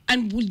person.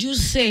 And would you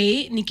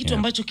say ni kitu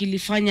ambacho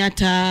kilifanya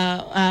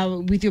hata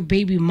with your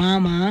baby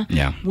mama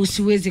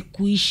musiweze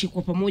kuishi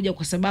kwa pamoja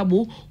kwa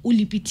sababu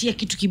ulipitia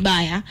kitu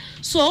kibaya?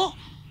 So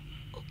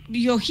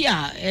you're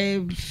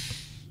here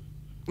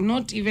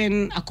not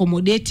even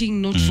accommodating,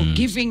 not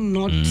forgiving,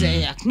 not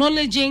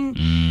acknowledging,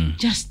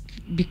 just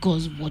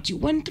because what you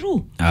went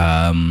through.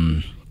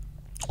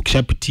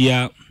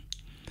 Ukishapitia,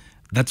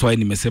 that's why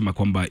nimesema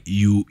kwamba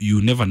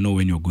you never know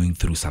when you're going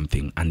through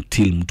something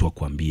until mtu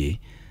akwambie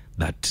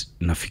that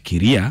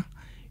nafikiria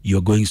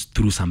you're going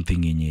through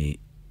something yenye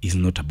is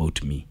not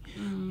about me.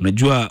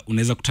 Unajua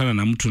unaweza kutana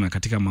na mtu na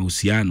katika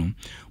mahusiano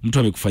mtu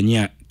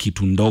amekufanyia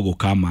kitu ndogo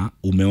kama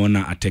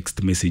umeona a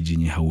text message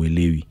yenye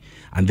hauelewi,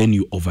 and then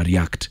you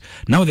overreact.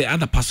 Now the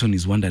other person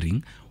is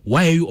wondering,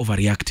 why are you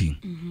overreacting?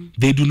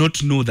 They do not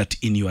know that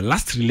in your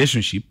last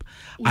relationship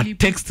a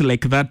text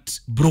like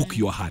that broke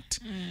your heart.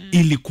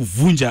 Ili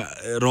kuvunja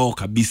roho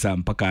kabisa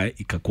mpaka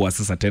ikakuwa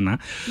sasa tena.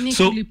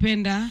 So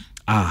ulipenda.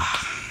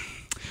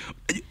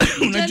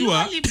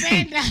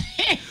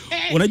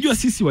 Unajua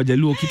sisi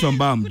Wajaluo kitu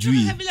ambao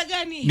mjui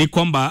ni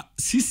kwamba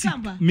sisi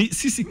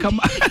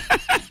kama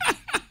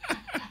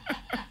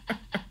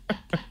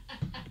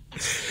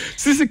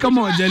sisi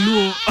kama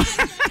Wajaluo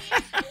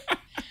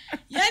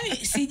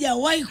yani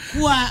sijawahi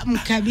kuwa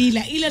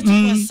mkabila, ila tu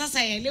kwa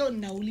sasa ya leo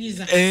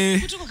ninauliza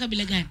kutoka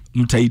kabila gani?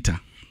 Mtaita.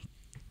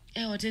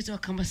 Wataita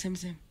wakamba same.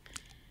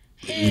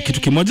 Ni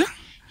kitu kimoja?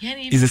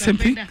 Yani is the same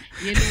thing?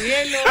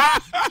 Yellow.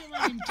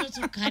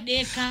 Mtoto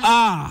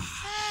kadeka.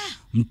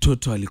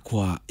 Mtoto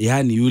alikuwa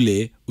yani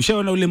yule,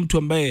 ushaona ule mtu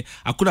ambaye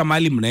hakuna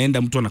mahali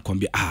mnaenda mtu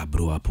anakuambia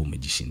bro hapo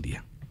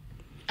umejishindia.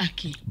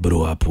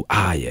 Bro hapo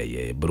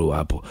bro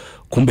hapo.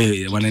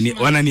 Kumbe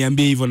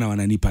wananiambia hivyo na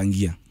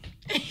wananipangia.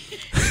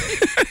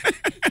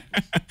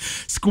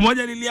 Siku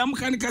moja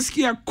niliamka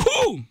nikasikia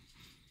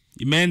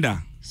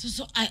imeenda.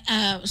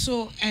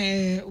 So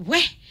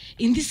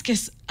in this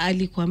case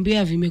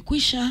alikwambia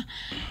vimekwisha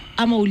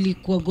ama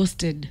ulikuwa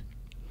ghosted?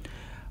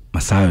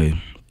 Masawe,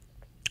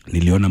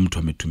 niliona mtu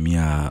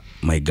ametumia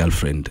my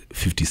girlfriend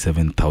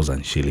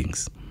 57,000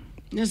 shillings.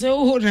 Nasa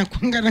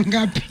unakuanga na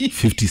ngapi?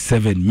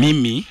 57.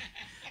 Mimi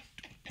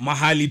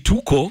mahali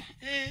tuko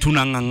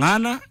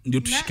tunangangana ndio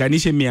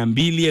tushikanishe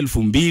 200,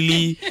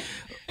 2,000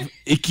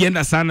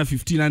 ikienda sana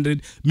 1,500.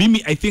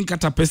 Mimi I think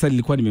hata pesa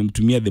nilikuwa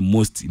nimemtumia the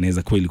most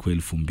inaweza kuwa ilikuwa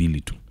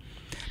 2,000 tu.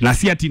 Na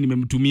si ati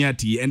nimemtumia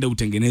ati ende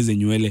utengeneze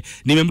nywele,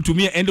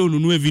 nimemtumia ende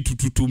ununue vitu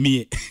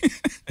tutumie.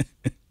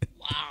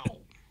 Wow.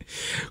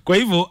 Kwa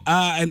hivyo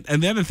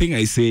and the other thing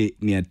I say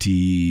ni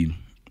ati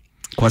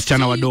kwa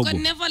wasichana wadogo, you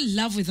can never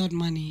love without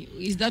money.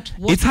 Is that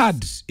what?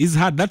 It's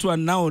hard. That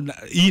one now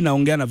hii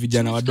naongea na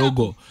vijana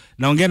wadogo.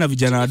 Naongea na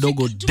vijana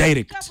wadogo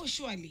direct.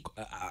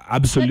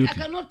 Absolutely. But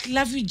I cannot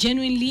love you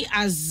genuinely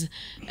as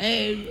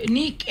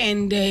Nick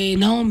and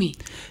Naomi.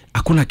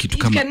 Hakuna kitu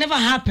kama. It can never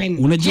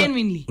happen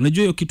genuinely.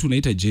 Unajua hiyo kitu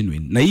unaita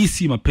genuine. Na hii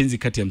si mapenzi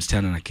kati ya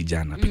msichana na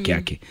kijana peke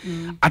yake.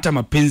 Hata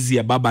mapenzi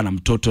ya baba na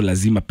mtoto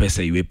lazima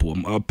pesa iwepo.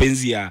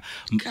 Mapenzi ya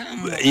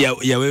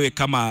wewe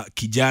kama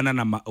kijana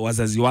na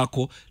wazazi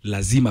wako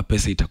lazima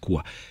pesa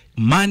itakuwa.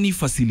 Money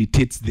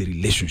facilitates the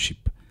relationship.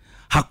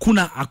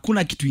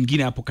 Hakuna kitu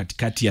kingine hapo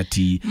katikati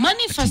ati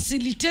money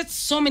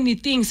facilitates so many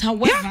things.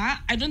 However,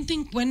 I don't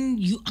think when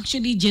you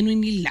actually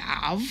genuinely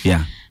love,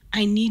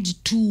 I need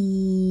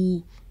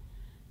to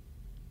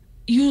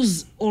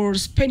use or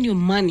spend your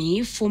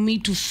money for me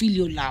to feel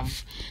your love.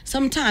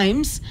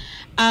 Sometimes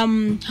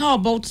how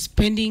about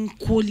spending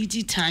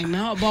quality time?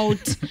 How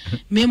about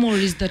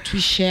memories that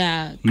we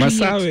share,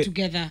 create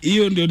together?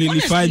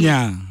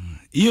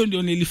 Hiyo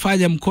ndio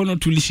nilifanya mkono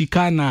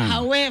tulishikana.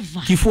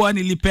 However, kifua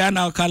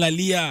nilipeana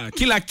wakalalia,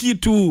 kila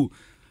kitu.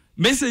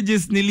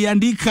 Messages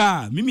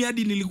niliandika. Mimi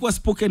hadi nilikuwa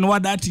spoken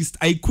word artist.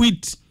 I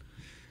quit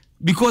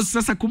because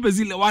sasa kumbe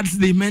zile words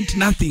they meant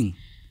nothing.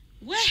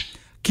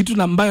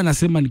 Kitu ambayo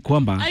nasema ni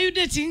kwamba, are you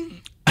dating?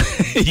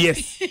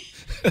 Yes.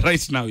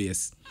 Right now,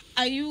 yes.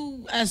 Are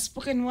you a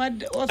spoken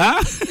word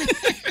author?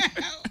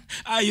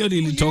 Hiyo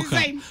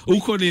nilitoka.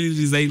 Uko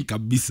niliresign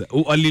kabisa.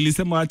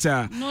 Alilisema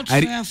acha. Not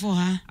fair for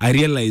her. I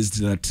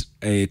realized that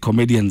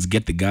comedians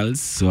get the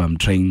girls, so I'm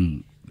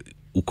trying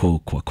uko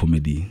kwa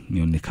comedy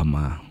nione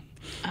kama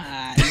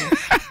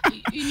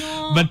you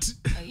know, but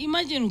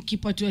imagine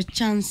ukipatiwa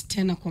chance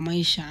tena kwa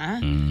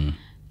maisha.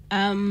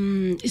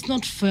 It's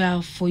not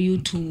fair for you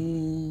to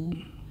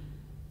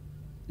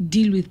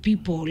deal with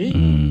people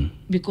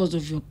because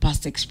of your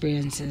past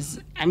experiences.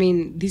 I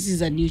mean, this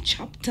is a new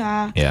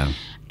chapter. Yeah.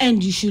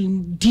 And you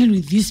should deal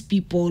with these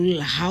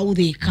people how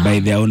they come. By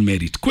their own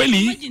merit.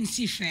 Kweli, Imagine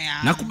si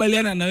fair.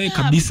 nakubaliana na wewe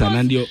kabisa,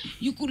 na ndio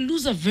you could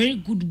lose a very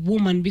good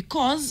woman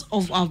because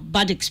of a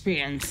bad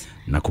experience.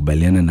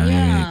 Nakubaliana na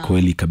wewe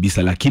kweli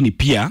kabisa, lakini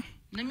pia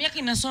na miaka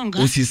inasonga.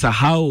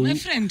 Usisahau, my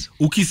friend,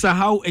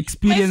 ukisahau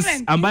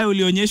experience ambayo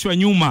ulionyeshwa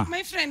nyuma.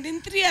 My friend, in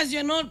 3 years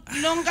you're no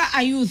longer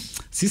a youth.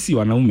 Sisi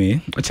wanaume,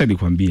 acha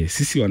nikwambie,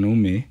 sisi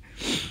wanaume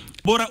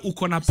bora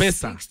uko na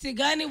pesa. 60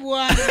 gani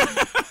bwana?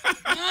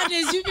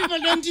 Nowadays you people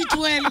don't eat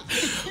well.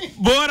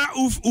 Bora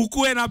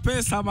ukue na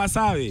pesa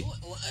Masawe.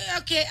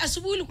 Okay,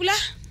 asubuhi ulikula?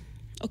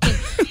 Okay.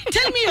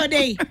 Tell me your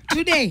day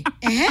today.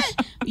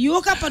 You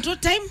woke up at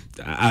what time?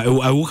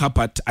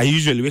 I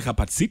usually wake up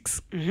at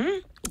 6.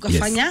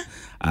 Ukafanya? Yes.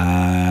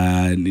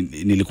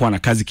 Nilikuwa na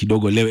kazi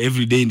kidogo leo.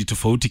 Every day ni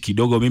tofauti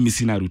kidogo. Mimi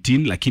sina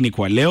routine, lakini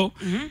kwa leo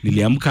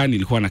niliamka,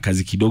 nilikuwa na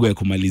kazi kidogo ya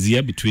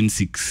kumalizia between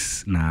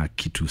 6 na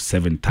kitu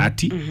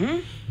 7:30.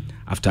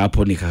 After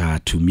hapo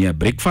nikatumia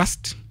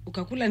breakfast.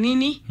 Ukakula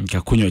nini?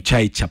 Nikakunywa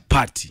chai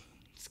chapati.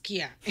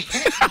 Sikia.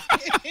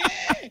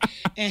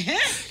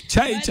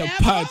 Chai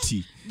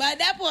chapati.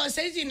 Baada hapo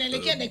saizi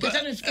inaelekea dakika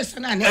 5 ifike saa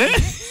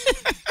 8.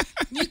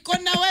 Niko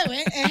na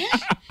wewe.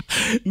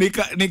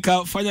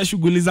 Nikafanya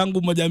shughuli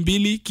zangu moja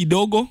mbili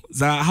kidogo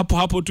za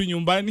hapo tu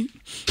nyumbani.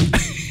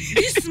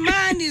 This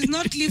man is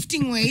not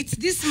lifting weights.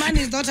 This man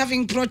is not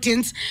having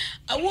proteins.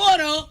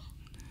 Water.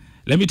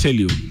 Let me tell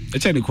you.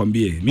 Acha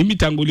nikwambie. Mimi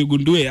tangu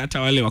ligundue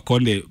hata wale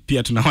wakonde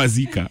pia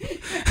tunawazika.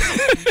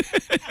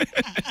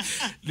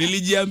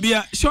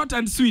 Nilijiambia short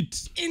and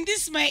sweet. In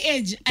this my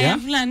age, I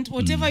have learned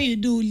whatever you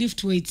do,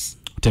 lift weights.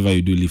 Whatever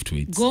you do, lift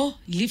weights. Go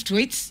lift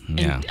weights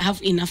and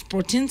have enough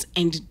proteins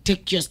and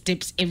take your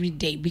steps every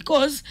day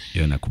because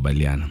yo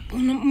nakubaliana.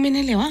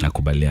 Umeelewa?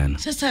 Nakubaliana.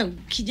 Sasa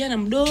kijana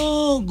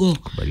mdogo,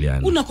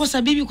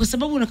 unakosa bibi kwa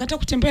sababu unakataa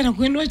kutembea na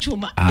kuinua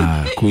chuma.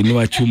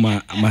 Kuinua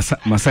chuma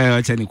Masaya,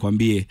 acha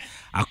nikwambie,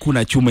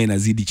 hakuna chuma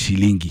inazidi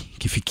shilingi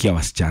kifikia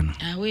wasichana.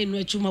 Wewe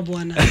inua chuma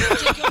bwana.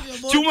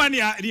 Chuma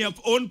ni your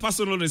own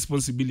personal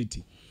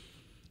responsibility.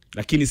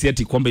 Lakini si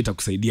ati kwamba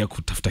itakusaidia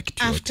kutafuta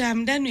kitu yote. After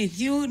I'm done with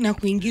you na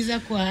kuingiza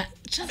kwa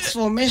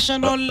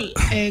transformational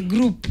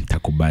group.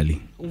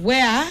 Takubali.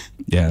 Where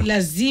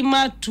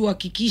lazima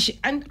tuhakikishe,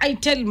 and I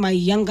tell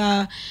my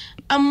younger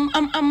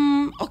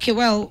okay,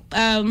 well,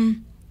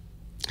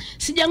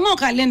 sijangoa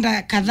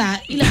kalenda kadhaa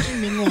ila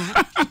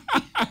tumengoa.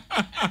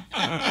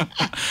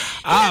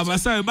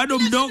 Masawe bado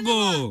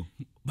mdogo.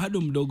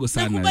 Bado mdogo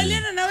sana.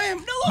 Nakubaliana na wewe,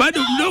 mdogo.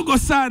 Bado mdogo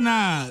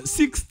sana.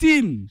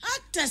 16.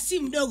 Hata si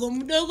mdogo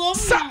mdogo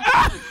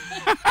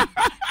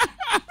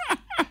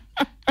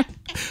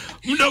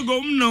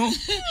mno.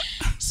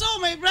 So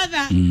my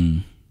brother,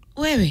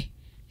 wewe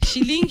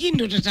shilingi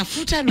ndo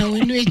tatafuta na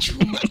uinue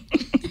chuma.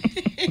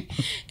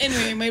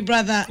 Anyway, my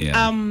brother,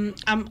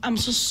 I'm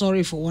so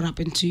sorry for what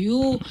happened to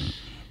you.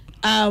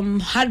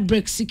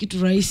 Heartbreak si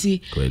kitu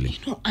rahisi. Kweli.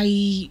 You know,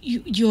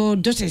 your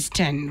daughter is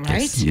 10,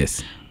 right?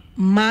 Yes.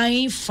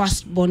 My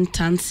firstborn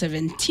turned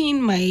 17.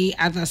 My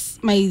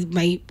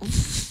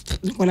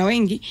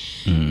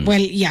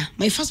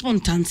firstborn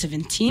turned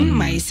 17.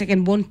 My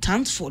secondborn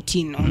turned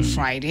 14 on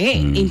Friday,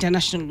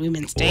 International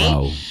Women's Day.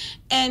 Wow.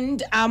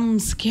 And I'm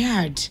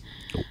scared.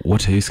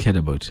 What are you scared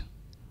about?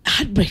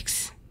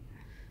 Heartbreaks.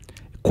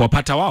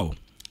 Kuwapata wao?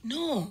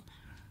 No.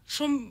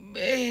 From,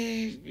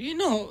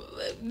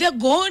 they're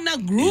gonna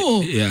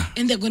grow.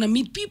 And they're gonna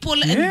meet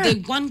people and they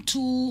want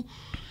to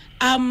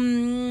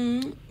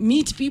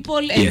meet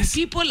people and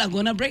people are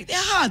gonna break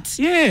their hearts.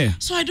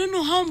 So I don't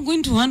know how I'm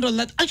going to handle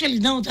that. Actually,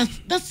 now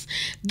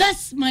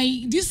that's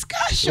my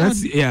discussion.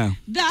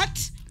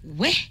 That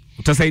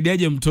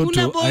utasaidiaje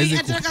mtoto aweze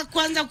ataka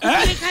kwanza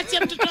kupeleka kati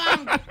ya mtoto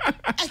wangu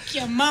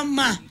akia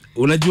mama.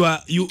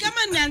 Unajua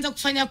kama nianza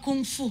kufanya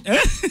kung fu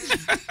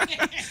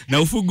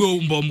na ufugo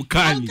umbo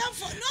mkali. No,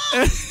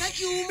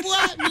 like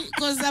umbwa,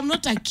 because I'm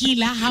not a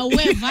killer.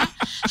 However,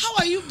 how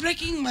are you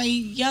breaking my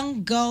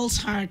young girl's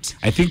heart?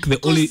 I think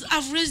because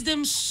I've raised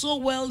them so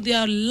well. They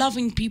are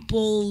loving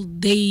people.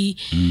 They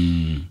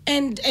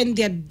and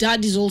their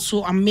dad is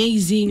also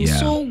amazing.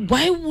 So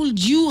why would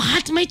you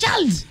hurt my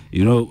child?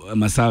 You know,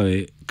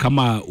 Masawe,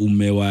 kama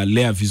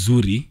umewalea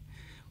vizuri,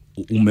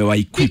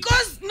 umewa-equip.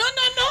 Because no.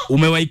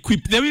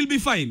 Umewa-equip, they will be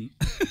fine.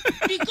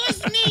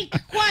 Because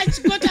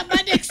Kwach got a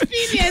bad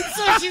experience,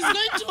 so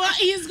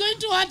he's going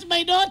to hurt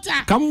my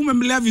daughter. Kama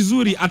umemlea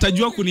vizuri,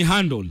 atajua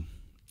kuni-handle.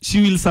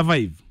 She will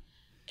survive.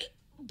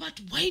 But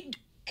why?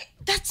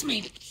 That's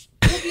my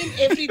problem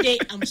every day.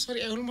 I'm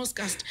sorry, I almost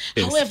cussed.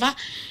 However,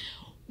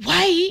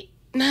 why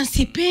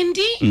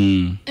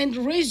nasipendi and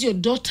raise your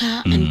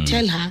daughter and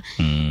tell her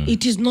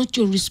it is not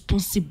your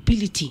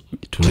responsibility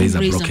to raise a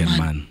broken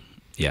man.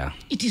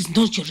 It is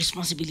not your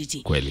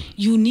responsibility. Kweli.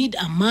 You need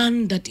a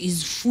man that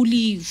is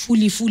fully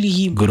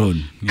him.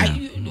 Grown.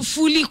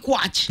 Fully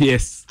Kwach.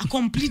 Yes. A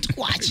complete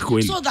Kwach.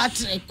 So that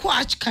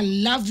Kwach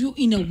can love you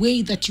in a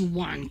way that you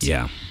want.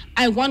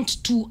 I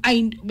want to,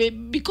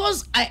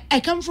 because I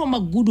come from a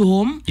good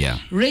home,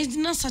 raised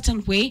in a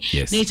certain way.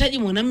 Nahitaji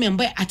mwanamume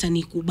ambaye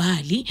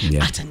atanikubali,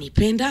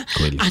 atanipenda,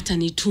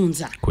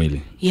 atanitunza.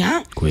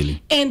 Yeah.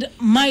 And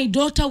my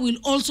daughter will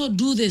also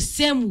do the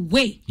same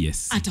way.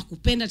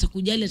 Atakupenda,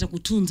 atakujali,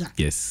 atakutunza.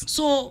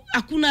 So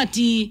hakuna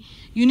ati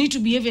you need to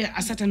behave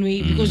a certain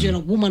way because you're a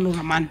woman or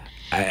a man.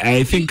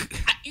 I think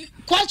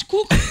Kwach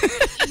cook,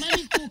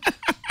 Imani cook.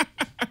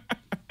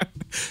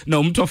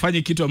 No, mtu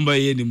afanye kitu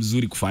ambayo yeye ni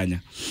mzuri kufanya.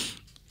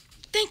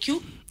 Thank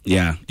you.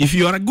 Yeah. If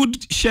you are a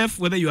good chef,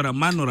 whether you are a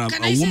man or a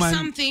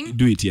woman,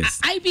 do it,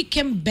 I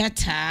became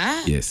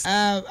better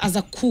as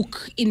a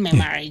cook in my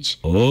marriage.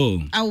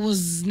 I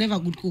was never a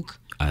good cook.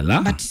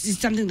 But it's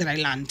something that I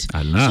learned.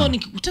 So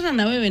nikikutana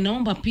na wewe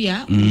naomba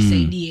pia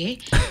unisaidie.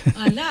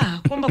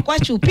 Kwamba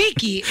Kwach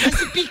upiki,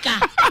 basi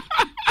pika.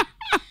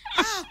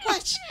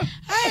 Kwach.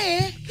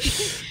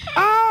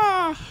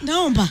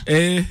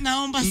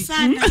 Naomba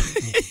sana.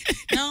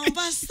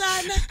 Naomba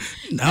sana.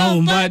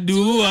 Naomba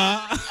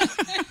dua.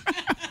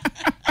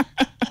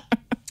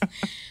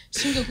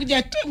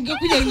 Ungekuja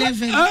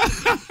 11.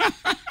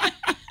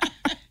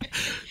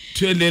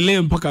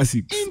 Tuendelee mpaka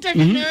 6.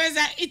 Interview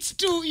it's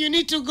 2, you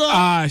need to go.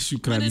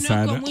 Shukrani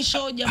sana. Kwa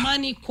mwisho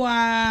jamani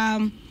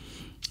kwa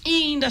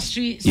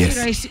industry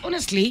seriously,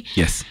 honestly.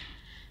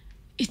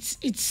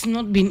 It's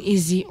not been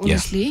easy,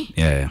 honestly.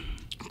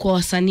 Kwa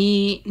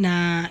wasanii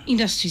na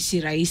industry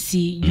si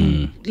rahisi.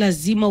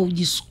 Lazima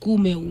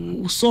ujisukume,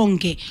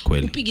 usonge,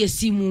 upige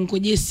simu,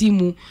 ngoje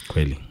simu.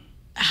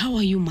 How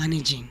are you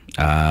managing?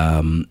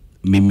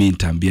 Mimi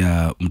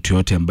nitaambia mtu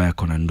yote ambaye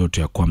akona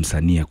ndoto ya kuwa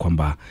msanii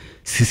kwamba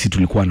sisi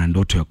tulikuwa na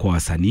ndoto ya kuwa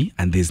wasanii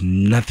and there's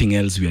nothing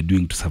else we are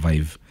doing to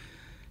survive.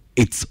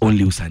 It's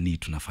only usanii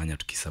tunafanya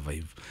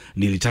tukisurvive.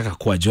 Nilitaka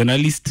kuwa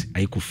journalist,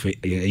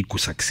 haiku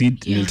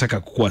succeed. Nilitaka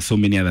kuwa so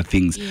many other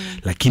things.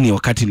 Lakini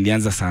wakati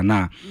nilianza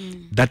sanaa,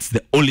 that's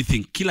the only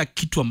thing. Kila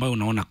kitu ambayo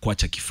unaona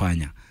Kwach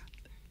akifanya,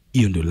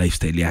 hiyo ndio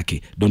lifestyle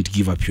yake. Don't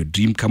give up your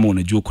dream. Kama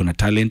unajua uko na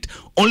talent,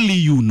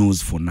 only you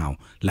knows for now.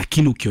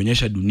 Lakini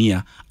ukionyesha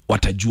dunia,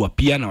 watajua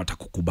pia na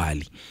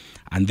watakukubali.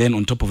 And then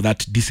on top of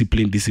that,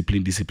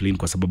 discipline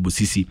kwa sababu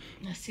sisi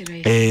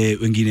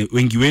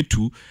wengi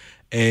wetu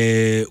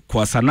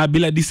kwa sanaa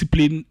bila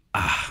discipline,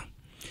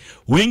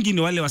 wengi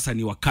ni wale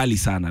wasanii wakali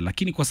sana,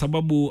 lakini kwa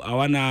sababu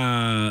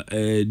hawana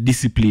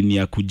discipline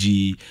ya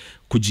kuji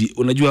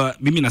unajua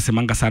mimi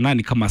nasemanga sanaa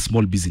ni kama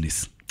small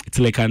business. It's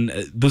like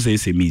those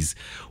SMEs.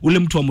 Ule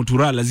mtu wa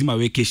Mutura lazima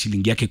aweke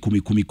shilingi yake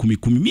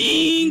 10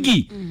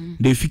 mingi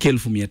ndio ifike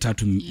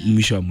 1300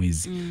 mwisho wa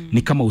mwezi.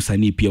 Ni kama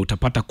usanii pia,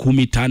 utapata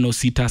 10, 5,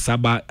 6,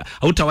 7.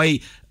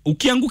 Hautawahi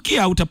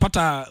ukiangukia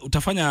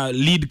utafanya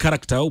lead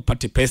character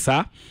upate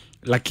pesa,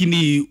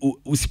 lakini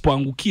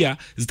usipoangukia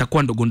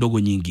zitakuwa ndogo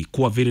nyingi.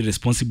 Kuwa very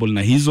responsible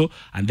na hizo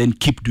and then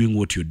keep doing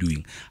what you're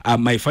doing.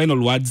 My final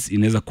words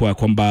inaweza kuwa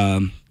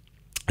kwamba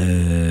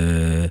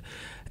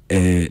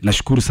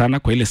nashukuru sana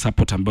kwa ile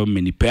support ambayo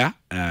mmenipea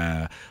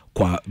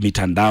kwa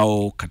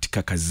mitandao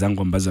katika kazi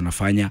zangu ambazo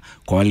nafanya.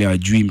 Kwa wale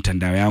wajui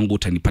mitandao yangu,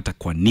 utanipata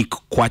kwa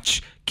Niko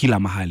Kwach kila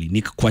mahali.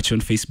 Niko Kwach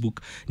on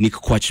Facebook, Niko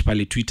Kwach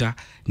pale Twitter,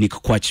 Niko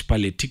Kwach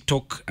pale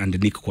TikTok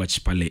and Niko Kwach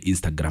pale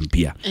Instagram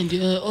pia. And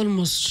you're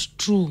almost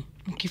true.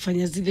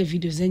 Mkifanya zile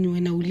video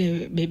zenyu na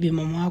ule baby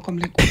mama wako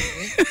mleko.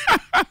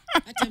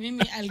 Hata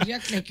mimi I'll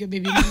react like your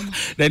baby mama.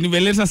 Na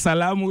nimeleta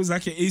salamu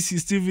zake AC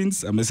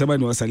Stevens, amesema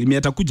ni wasalimia,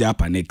 atakuja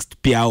hapa next.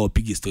 Pia hao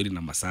pige story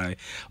na Masawe.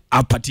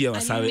 Apatie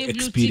Masawe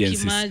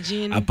experiences.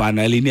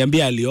 Hapana,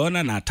 aliniambia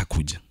aliona na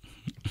atakuja.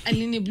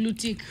 Alini blue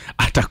tick.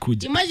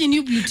 Atakuja. Imagine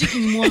you blue tick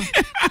ni mwa.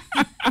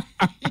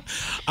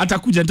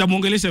 Atakuja,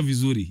 nitamuongelesha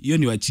vizuri. Hiyo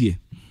niwaachie.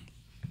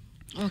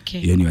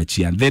 Okay. Hiyo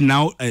niwaachie. And then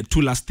now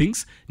 2 last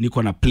things.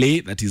 Niko na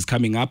play that is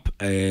coming up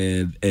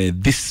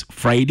this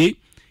Friday.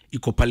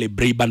 Iko pale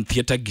Brayburn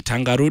Theatre,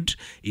 Gitanga Road.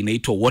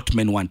 Inaitwa What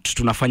Men Want.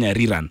 Tunafanya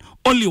rerun.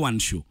 Only one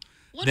show.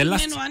 What do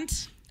men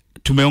want?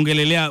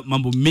 Tumeongelelea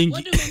mambo mengi.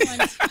 What do men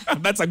want?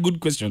 That's a good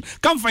question.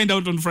 Come find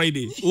out on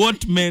Friday.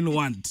 What men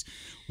want.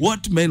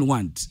 What men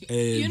want.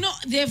 You know,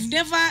 they've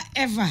never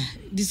ever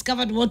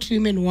discovered what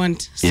women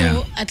want.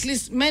 So at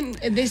least men,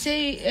 they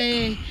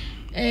say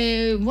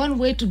one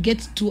way to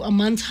get to a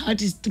man's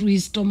heart is through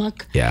his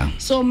stomach.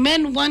 So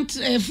men want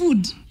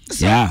food.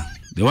 So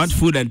they want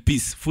food and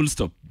peace. Full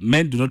stop.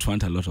 Men do not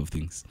want a lot of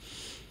things.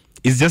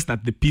 It's just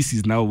that the peace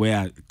is now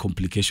where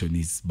complication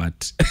is.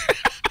 But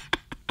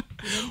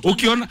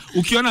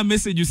ukiona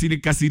message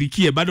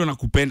usinikasirikie, bado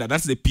nakupenda.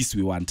 That's the peace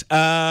we want.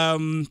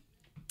 And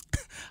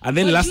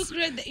then well,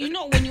 you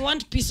know, when you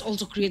want peace,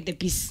 also create the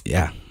peace.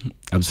 Yeah,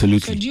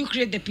 absolutely. So do you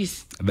create the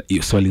peace?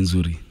 Swali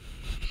nzuri.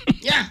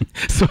 Yeah.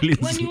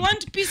 When you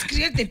want peace,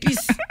 create the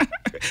peace.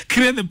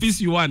 Create the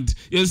peace you want.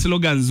 Your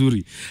slogan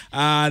nzuri.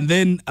 And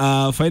then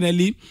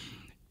finally,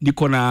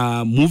 niko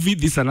na movie.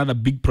 This is another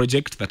big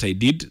project that I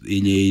did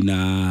in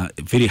a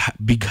very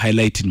big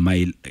highlight in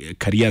my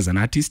career as an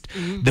artist.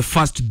 The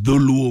first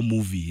Dholuo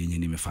movie yenye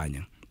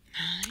nimefanya.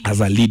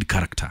 as a lead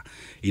character.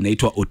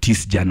 Inaitwa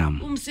Otis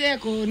Janam.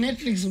 Umseko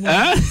Netflix.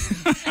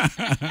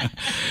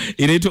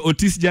 Inaitwa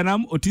Otis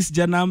Janam. Otis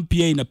Janam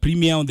pia ina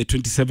premiere on the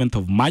 27th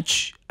of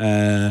March.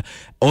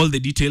 All the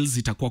details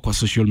itakuwa kwa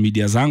social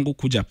media zangu,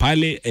 kuja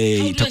pale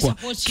itakuwa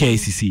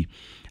KICC.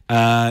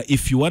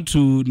 If you want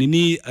to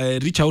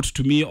reach out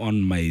to me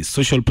on my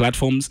social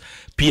platforms,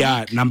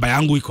 pia namba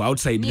yangu iko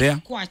outside there.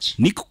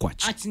 Niko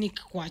Kwach. At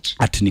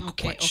Niko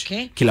Kwach.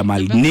 Okay. Kila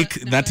mali. Nick,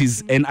 that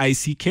is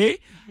NICK,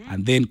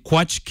 and then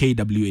Kwach,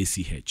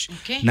 KWACH.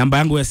 Okay. Namba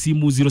yangu ya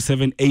simu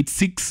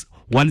 0786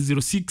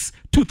 106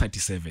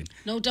 237.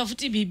 Na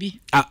utafuti bibi.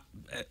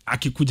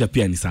 Akikuja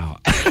pia ni sawa.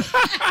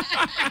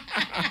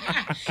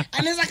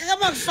 Anaweza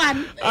kama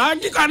fan.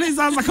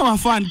 Anaweza kama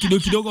fan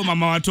kidogo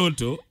mama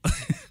watoto.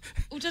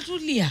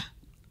 Utatulia?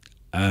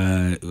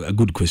 A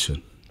good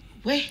question.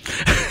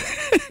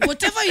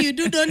 Whatever you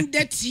do, don't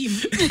date him.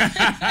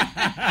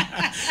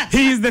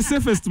 He is the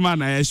safest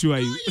man, I assure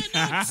you. No,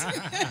 you're not.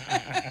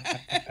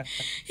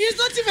 He's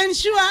not even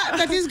sure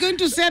that he's going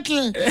to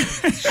settle.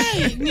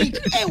 Hey, Nick,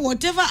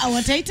 whatever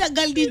our Taita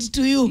girl did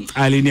to you,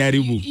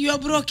 Aliniharibu. You are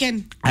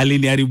broken.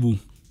 Aliniharibu.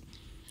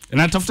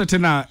 Natafuta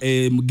tena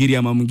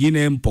Mgiriama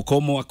mwingine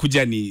Mpokomo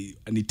akuja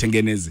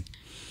nitengeneze.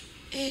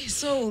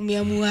 So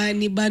umeamua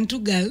ni Bantu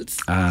girls.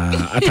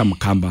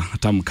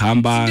 Hata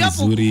Mkamba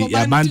nzuri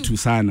ya Bantu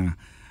sana.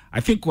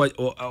 I think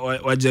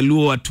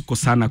Wajaluo tuko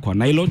sana kwa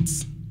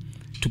Nilots.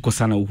 Tuko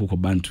sana huko kwa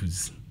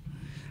Bantus.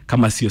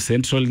 Kama sio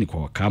Central ni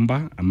kwa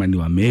Wakamba, ama ni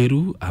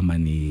Wameru, ama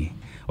ni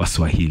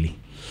Waswahili.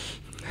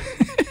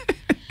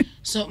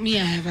 So me,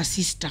 I have a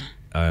sister.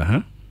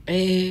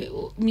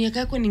 Miaka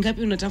yako ni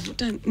ngapi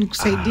unatafuta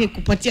nikusaidie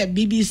kupatia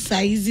bibi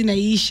saizi na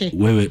iishe?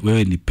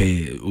 Wewe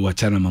nipe,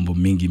 wachana mambo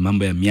mingi,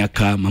 mambo ya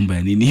miaka, mambo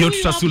ya nini. Hiyo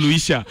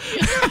tutasuluhisha.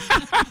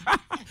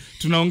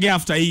 Tunaongea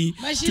after hii.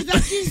 Mashiza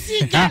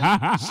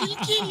kisika, she'll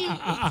kill you.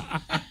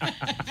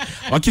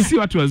 Wakisi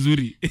watu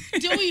wazuri.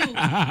 Ndio huyu.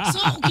 So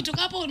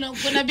ukitoka hapo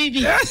unakuwa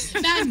bibi.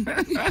 Done.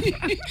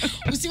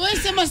 Usiwahi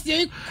sema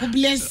sijawahi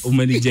kubless.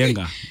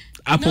 Umenijenga.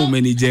 Hapo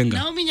umenijenga.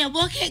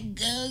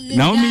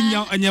 Naomi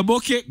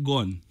Nyaboke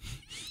gone.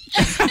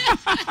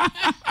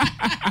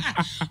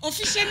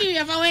 Officially we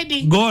have a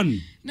wedding.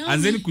 Gone.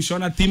 Anzeni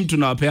kushona theme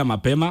tunawapea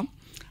mapema.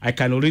 I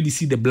can already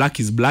see the black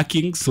is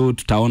blacking, so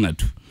tutaona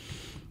tu.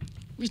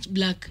 Which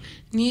black?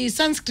 Ni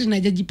sunscreen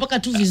hajajipaka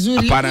tu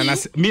vizuri. Hapana,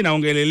 mimi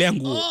naongelelea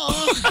nguo.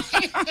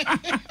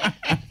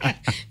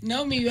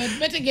 Naomi, you had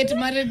better get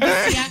married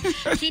this year.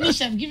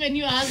 Finish, I've given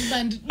you a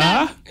husband.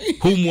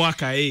 Huu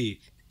mwaka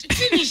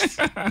Finish.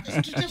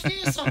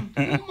 Tutafanya some.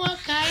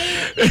 Mwaka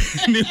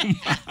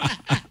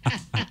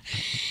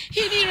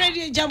Hii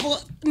radio Jambo.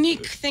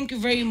 Nick, thank you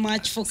very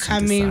much for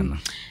coming.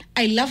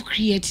 I love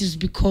creatives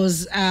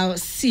because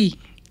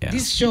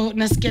this show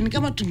nasikia ni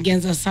kama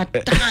tungeanza saa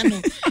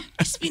 5.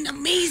 It's been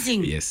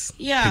amazing. Yes.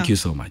 Yeah. Thank you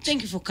so much.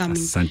 Thank you for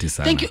coming. Asante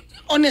sana. Thank you.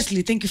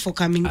 Honestly, thank you for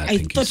coming. I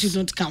thought you'd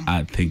not come.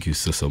 Thank you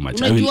so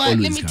much. I will always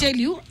let me come. tell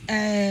you,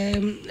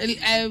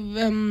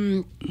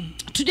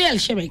 today I'll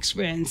share my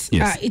experience.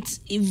 Yes. It's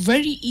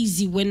very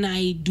easy when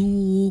I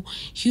do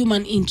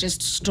human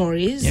interest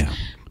stories. Yeah.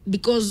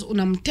 Because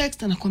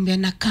unamtext anakuambia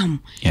na come.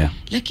 Yeah.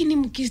 Lakini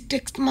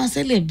mkitext ma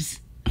celebs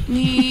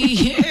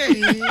ni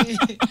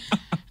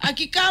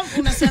akikam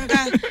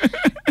unasanga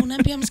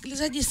unaambia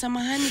msikilizaji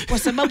samahani kwa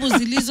sababu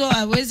zilizo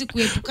hawezi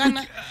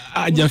kuepukana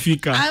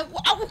hajafika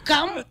au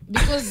come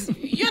because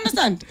you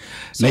understand.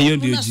 So, na hiyo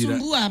ndio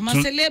jira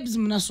ma celebs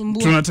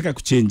mnasumbua. Tunataka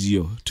kuchange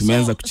hiyo.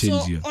 Tumeanza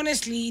kuchange hiyo. So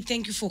honestly,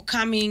 thank you for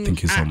coming.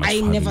 Thank you so much.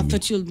 I never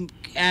thought you'll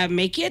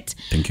make it.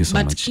 Thank you so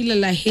but much. But kila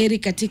laheri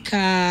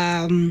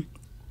katika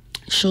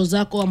show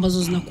zako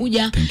ambazo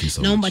zinakuja.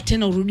 Naomba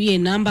tena urudie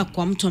namba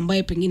kwa mtu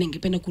ambaye pengine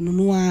angependa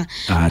kununua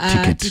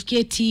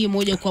tiketi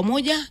moja kwa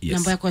moja. Yes.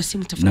 Namba yako ya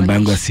simu tafadhali. Namba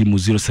yangu ya simu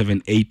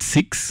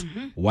 0786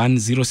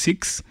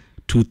 106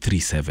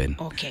 237.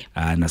 Okay.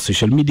 Na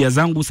social media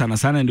zangu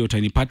sana ndio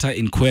utanipata,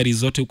 inquiries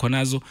zote uko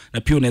nazo,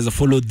 na pia unaweza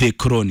follow The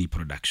Crony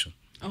Production.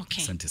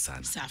 Okay. Asante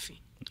sana. Safi.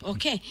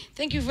 Okay,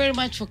 thank you very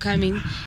much for coming.